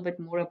talk a little bit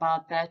more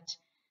about that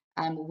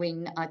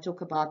when I talk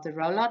about the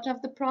rollout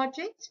of the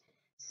project.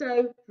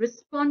 So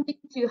responding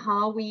to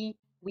how we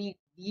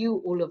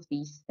view all of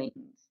these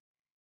things.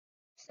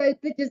 So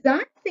the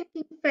design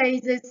thinking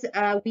phases,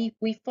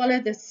 we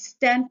follow the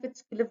Stanford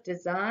School of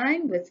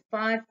Design with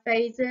 5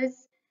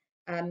 phases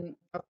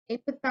of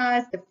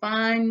empathize,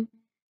 define,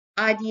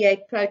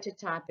 ideate,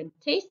 prototype, and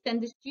test.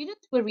 And the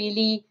students were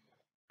really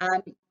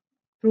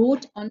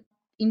brought on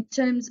in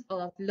terms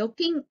of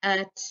looking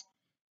at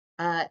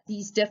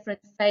these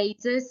different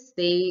phases.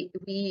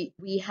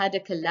 We had a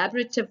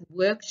collaborative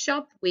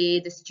workshop where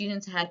the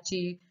students had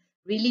to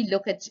really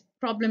look at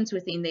problems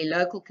within their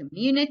local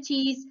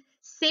communities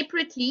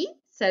separately.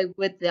 So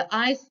with the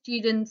I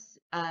students,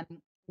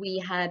 we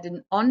had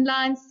an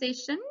online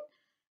session.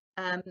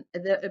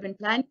 The urban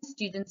planning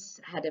students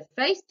had a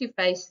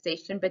face-to-face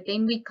session, but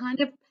then we kind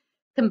of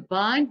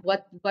combined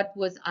what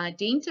was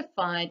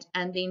identified,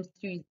 and then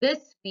through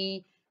this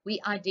we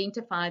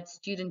identified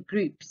student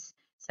groups.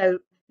 So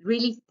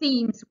really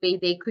themes where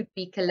there could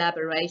be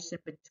collaboration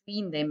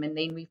between them, and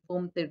then we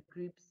formed the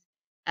groups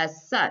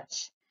as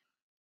such.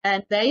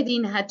 And they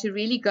then had to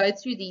really go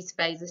through these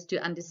phases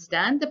to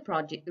understand the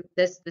project,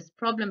 this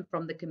problem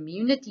from the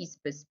community's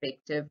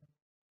perspective.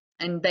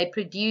 And they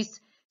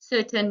produce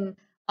certain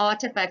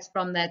artifacts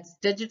from that,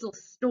 digital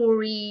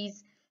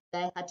stories.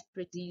 They had to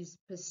produce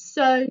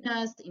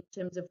personas in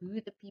terms of who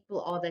the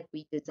people are that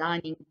we're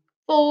designing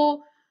for.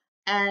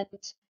 And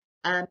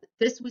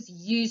this was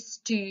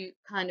used to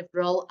kind of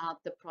roll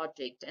out the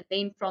project. And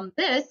then from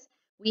this,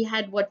 we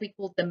had what we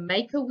called the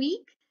Maker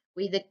Week,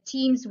 where the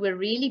teams were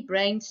really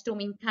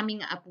brainstorming,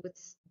 coming up with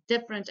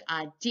different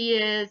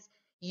ideas,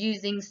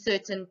 using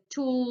certain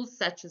tools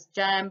such as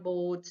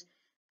Jamboards,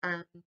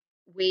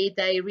 where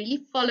they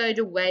really followed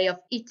a way of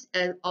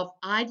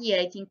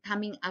ideating,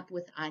 coming up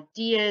with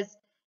ideas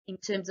in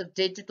terms of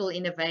digital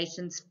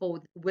innovations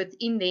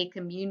within their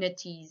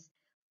communities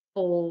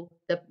for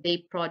their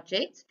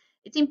projects.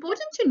 It's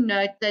important to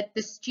note that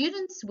the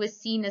students were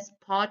seen as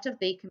part of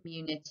their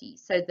community.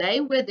 So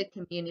they were the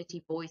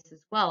community voice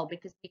as well,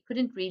 because we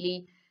couldn't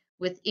really,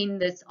 within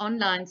this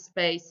online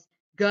space,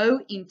 go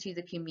into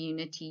the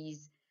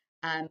communities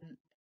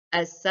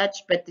as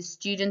such, but the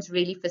students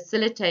really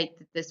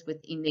facilitated this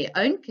within their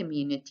own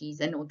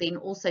communities, and then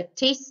also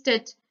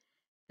tested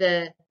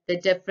the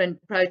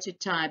different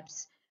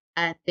prototypes,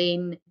 and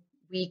then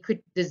we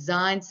could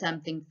design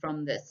something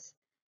from this.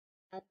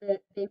 And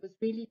there was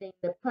really then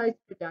the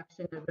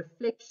post-production, a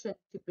reflection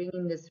to bring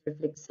in this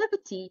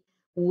reflexivity,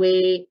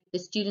 where the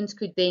students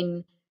could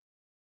then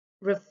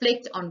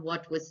reflect on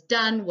what was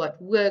done,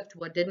 what worked,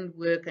 what didn't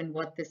work, and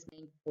what this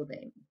meant for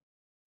them.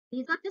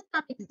 These are just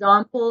some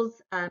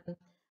examples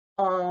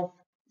of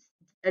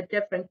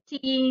different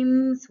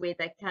teams where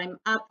they came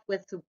up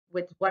with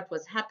what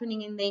was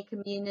happening in their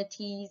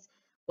communities,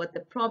 what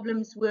the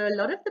problems were. A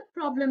lot of the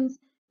problems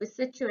were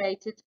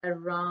situated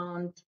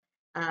around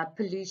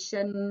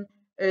pollution,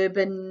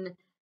 urban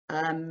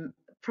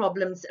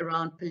problems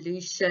around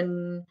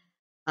pollution,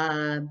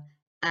 and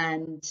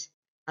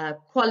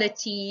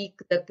quality,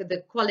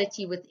 the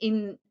quality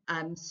within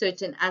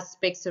certain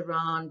aspects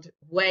around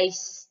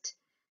waste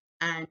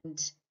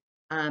and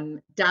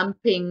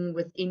dumping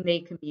within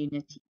their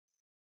community.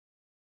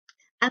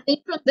 And then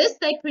from this,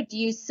 they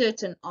produce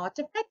certain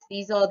artifacts.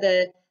 These are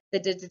the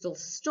digital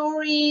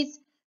stories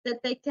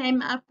that they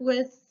came up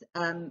with,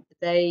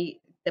 their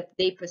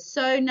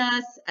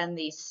personas and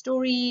their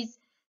stories,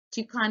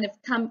 to kind of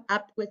come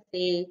up with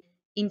their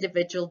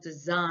individual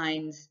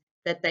designs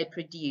that they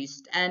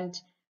produced. And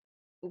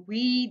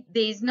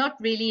there's not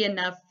really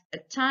enough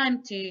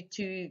time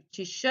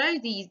to show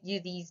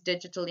these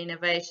digital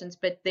innovations,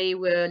 but there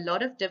were a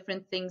lot of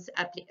different things,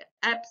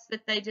 apps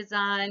that they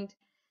designed,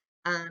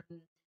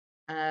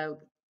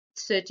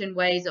 certain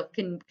ways of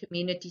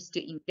communities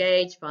to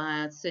engage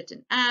via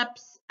certain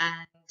apps,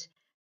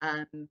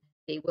 and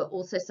there were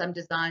also some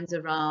designs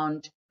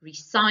around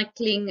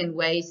recycling and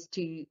ways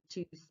to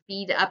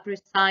speed up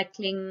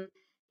recycling,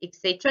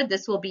 etc.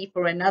 This will be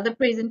for another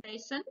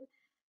presentation.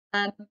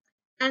 And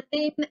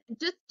then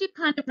just to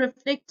kind of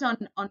reflect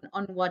on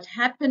what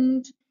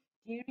happened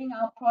during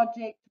our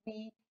project,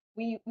 we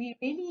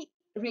really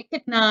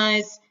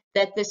recognize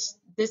that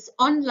this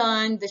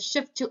online, the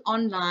shift to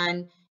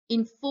online,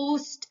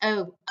 enforced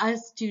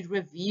us to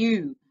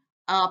review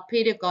our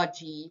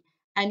pedagogy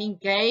and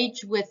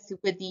engage with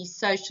these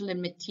social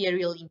and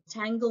material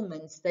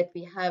entanglements that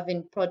we have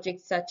in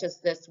projects such as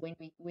this, when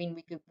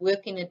we could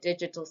work in a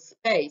digital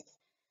space.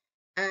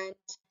 And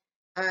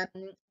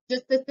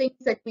just the things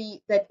that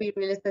we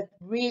realized that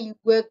really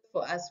worked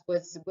for us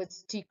was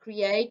to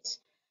create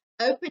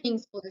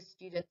openings for the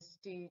students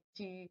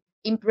to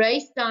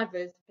embrace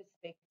diverse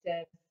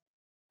perspectives,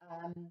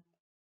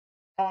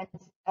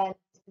 and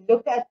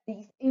look at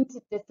these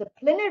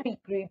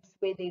interdisciplinary groups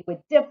where there were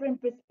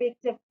different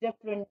perspectives,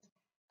 different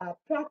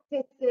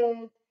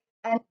practices,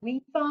 and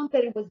we found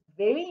that it was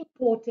very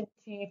important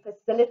to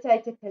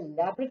facilitate a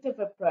collaborative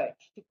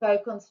approach to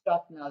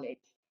co-construct knowledge.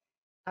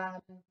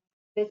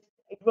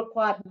 It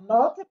required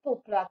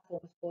multiple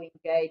platforms for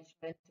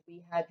engagement.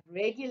 We had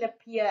regular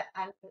peer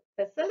and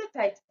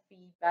facilitated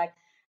feedback,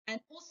 and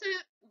also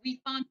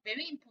we found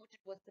very important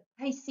was the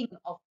pacing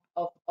of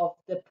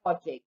the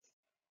project,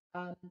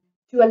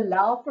 to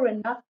allow for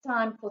enough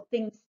time for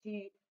things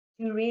to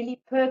really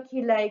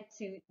percolate,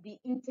 to be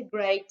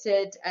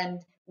integrated,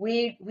 and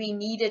where we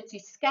needed to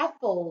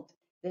scaffold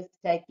this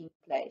taking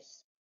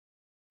place.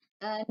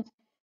 And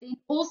then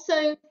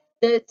also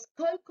this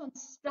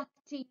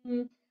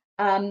co-constructing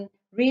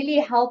really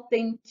helped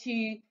them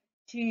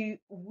to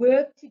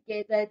work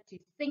together, to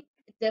think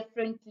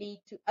differently,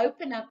 to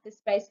open up the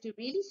space, to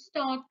really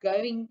start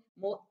going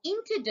more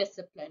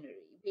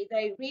interdisciplinary, where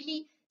they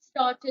really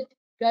started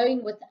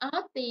going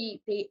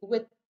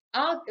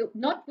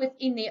not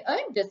within their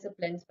own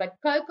disciplines, but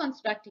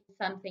co-constructing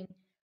something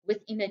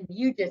within a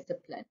new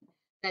discipline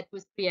that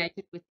was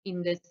created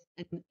within this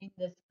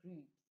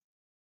group.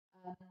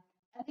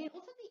 And then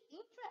also the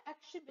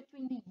interaction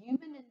between the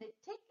human and the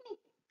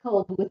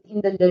technical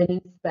within the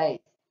learning space,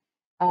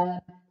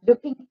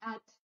 looking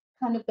at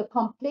kind of the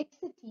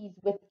complexities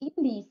within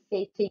these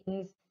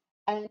settings,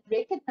 and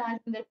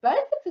recognizing that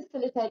both the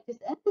facilitators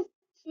and the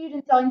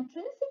students are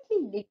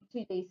intrinsically linked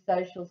to their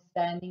social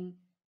standing,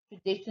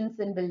 traditions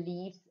and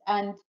beliefs,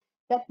 and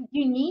that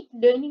you need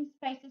learning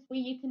spaces where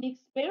you can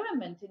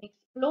experiment and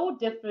explore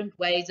different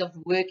ways of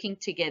working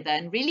together,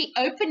 and really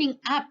opening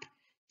up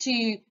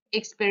to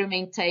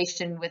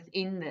experimentation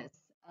within this.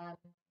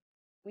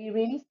 We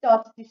really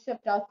started to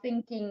shift our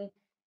thinking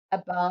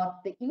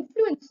about the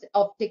influence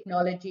of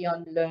technology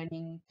on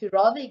learning, to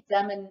rather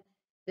examine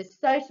the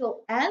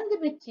social and the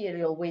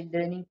material where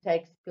learning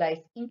takes place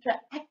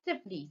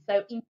interactively.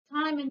 So in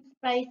time and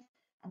space,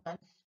 and on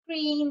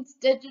screens,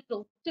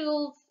 digital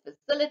tools,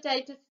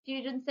 facilitators,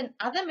 students, and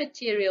other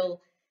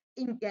material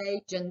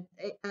engage and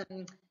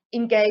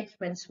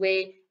engagements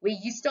where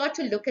you start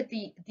to look at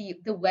the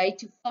way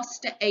to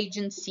foster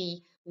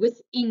agency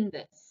within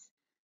this.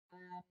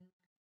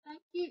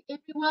 Thank you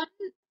everyone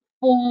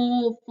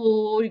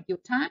for your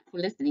time, for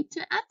listening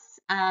to us.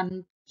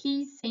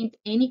 Please send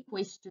any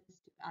questions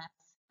to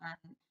us.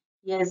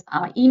 Here's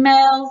our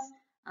emails.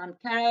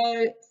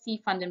 Caro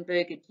C.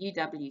 Vandenberg at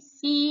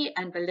UWC,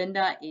 and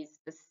Belinda is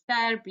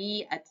Verster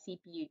B at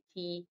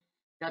cput.ac.za.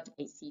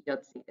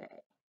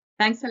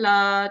 Thanks a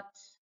lot.